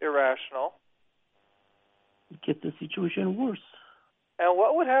react irrational? Get the situation worse. And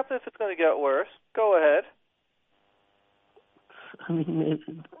what would happen if it's going to get worse? Go ahead. I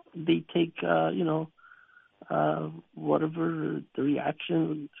mean, they take, whatever the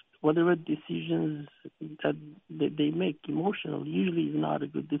reaction, whatever decisions that they make emotionally, usually is not a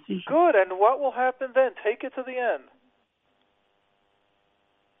good decision. Good, and what will happen then? Take it to the end.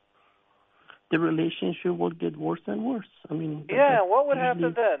 The relationship will get worse and worse. I mean, what would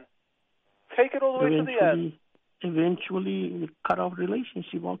happen then? Take it all the way to the end. Eventually, cut off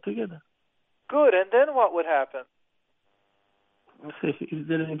relationship altogether. Good, and then what would happen? Is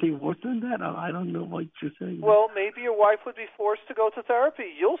there anything worse than that? I don't know what you're saying. Well, maybe your wife would be forced to go to therapy.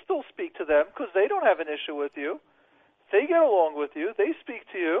 You'll still speak to them because they don't have an issue with you. They get along with you. They speak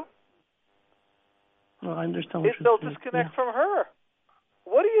to you. Well, I understand what they'll disconnect from her.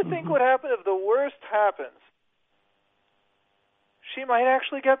 What do you think would happen if the worst happens? She might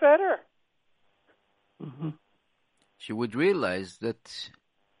actually get better. She would realize that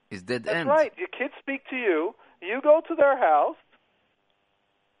it's dead end. That's right. Your kids speak to you. You go to their house.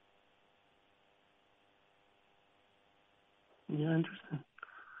 Yeah, I understand.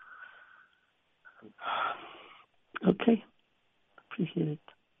 Okay. Appreciate it.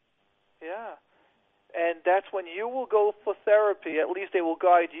 Yeah. And that's when you will go for therapy. At least they will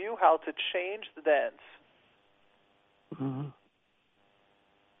guide you how to change the dance.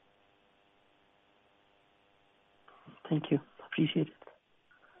 Thank you. Appreciate it.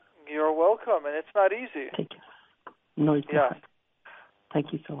 You're welcome, and it's not easy. Thank you. No, it's not.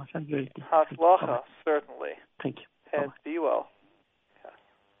 Thank you so much. I'm very good. Hatzlacha, certainly. Thank you. And be well.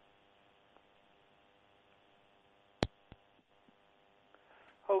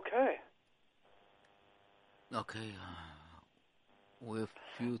 Okay. Okay. We have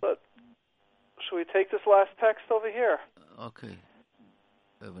few. But should we take this last text over here? Okay.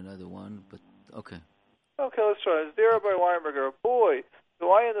 We have another one, but okay. Okay, let's try this. Dear Rabbi Weinberger, boy, do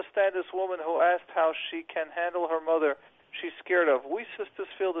I understand this woman who asked how she can handle her mother she's scared of. We sisters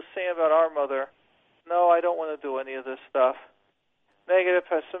feel the same about our mother. No, I don't want to do any of this stuff. Negative,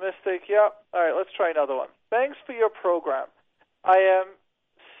 pessimistic. Yep. All right, let's try another one. Thanks for your program. I am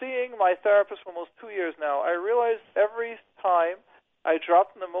seeing my therapist for almost 2 years now. I realize every time I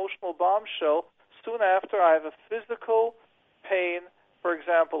drop an emotional bombshell, soon after I have a physical pain, for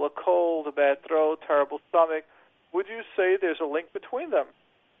example, a cold, a bad throat, terrible stomach. Would you say there's a link between them?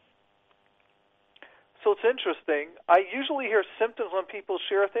 So it's interesting. I usually hear symptoms when people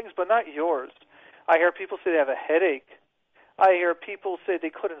share things, but not yours. I hear people say they have a headache. I hear people say they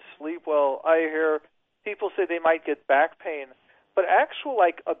couldn't sleep well. I hear people say they might get back pain. But actual,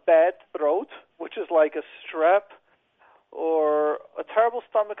 like a bad throat, which is like a strep, or a terrible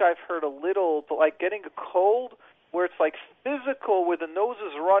stomach, I've heard a little, but like getting a cold where it's like physical, where the nose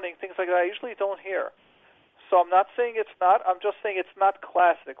is running, things like that, I usually don't hear. So I'm not saying it's not, I'm just saying it's not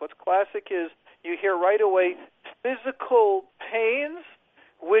classic. What's classic is you hear right away physical pains,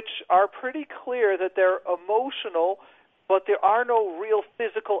 which are pretty clear that they're emotional, but there are no real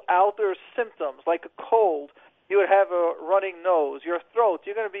physical outer symptoms, like a cold. You would have a running nose. Your throat,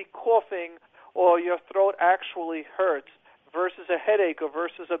 you're going to be coughing, or your throat actually hurts, versus a headache or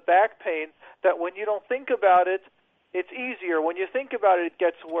versus a back pain, that when you don't think about it, it's easier. When you think about it, it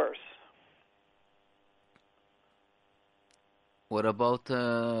gets worse. What about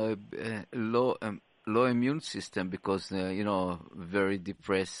low immune system? Because very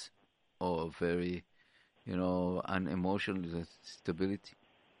depressed or very, unemotional stability.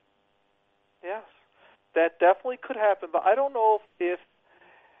 Yes, that definitely could happen. But I don't know if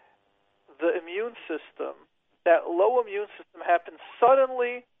the immune system, that low immune system, happens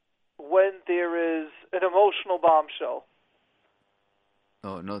suddenly when there is an emotional bombshell.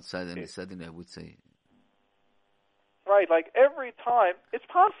 Oh, not suddenly. Suddenly, I would say. Right, like every time, it's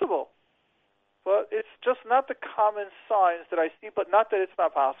possible. But it's just not the common signs that I see, but not that it's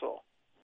not possible.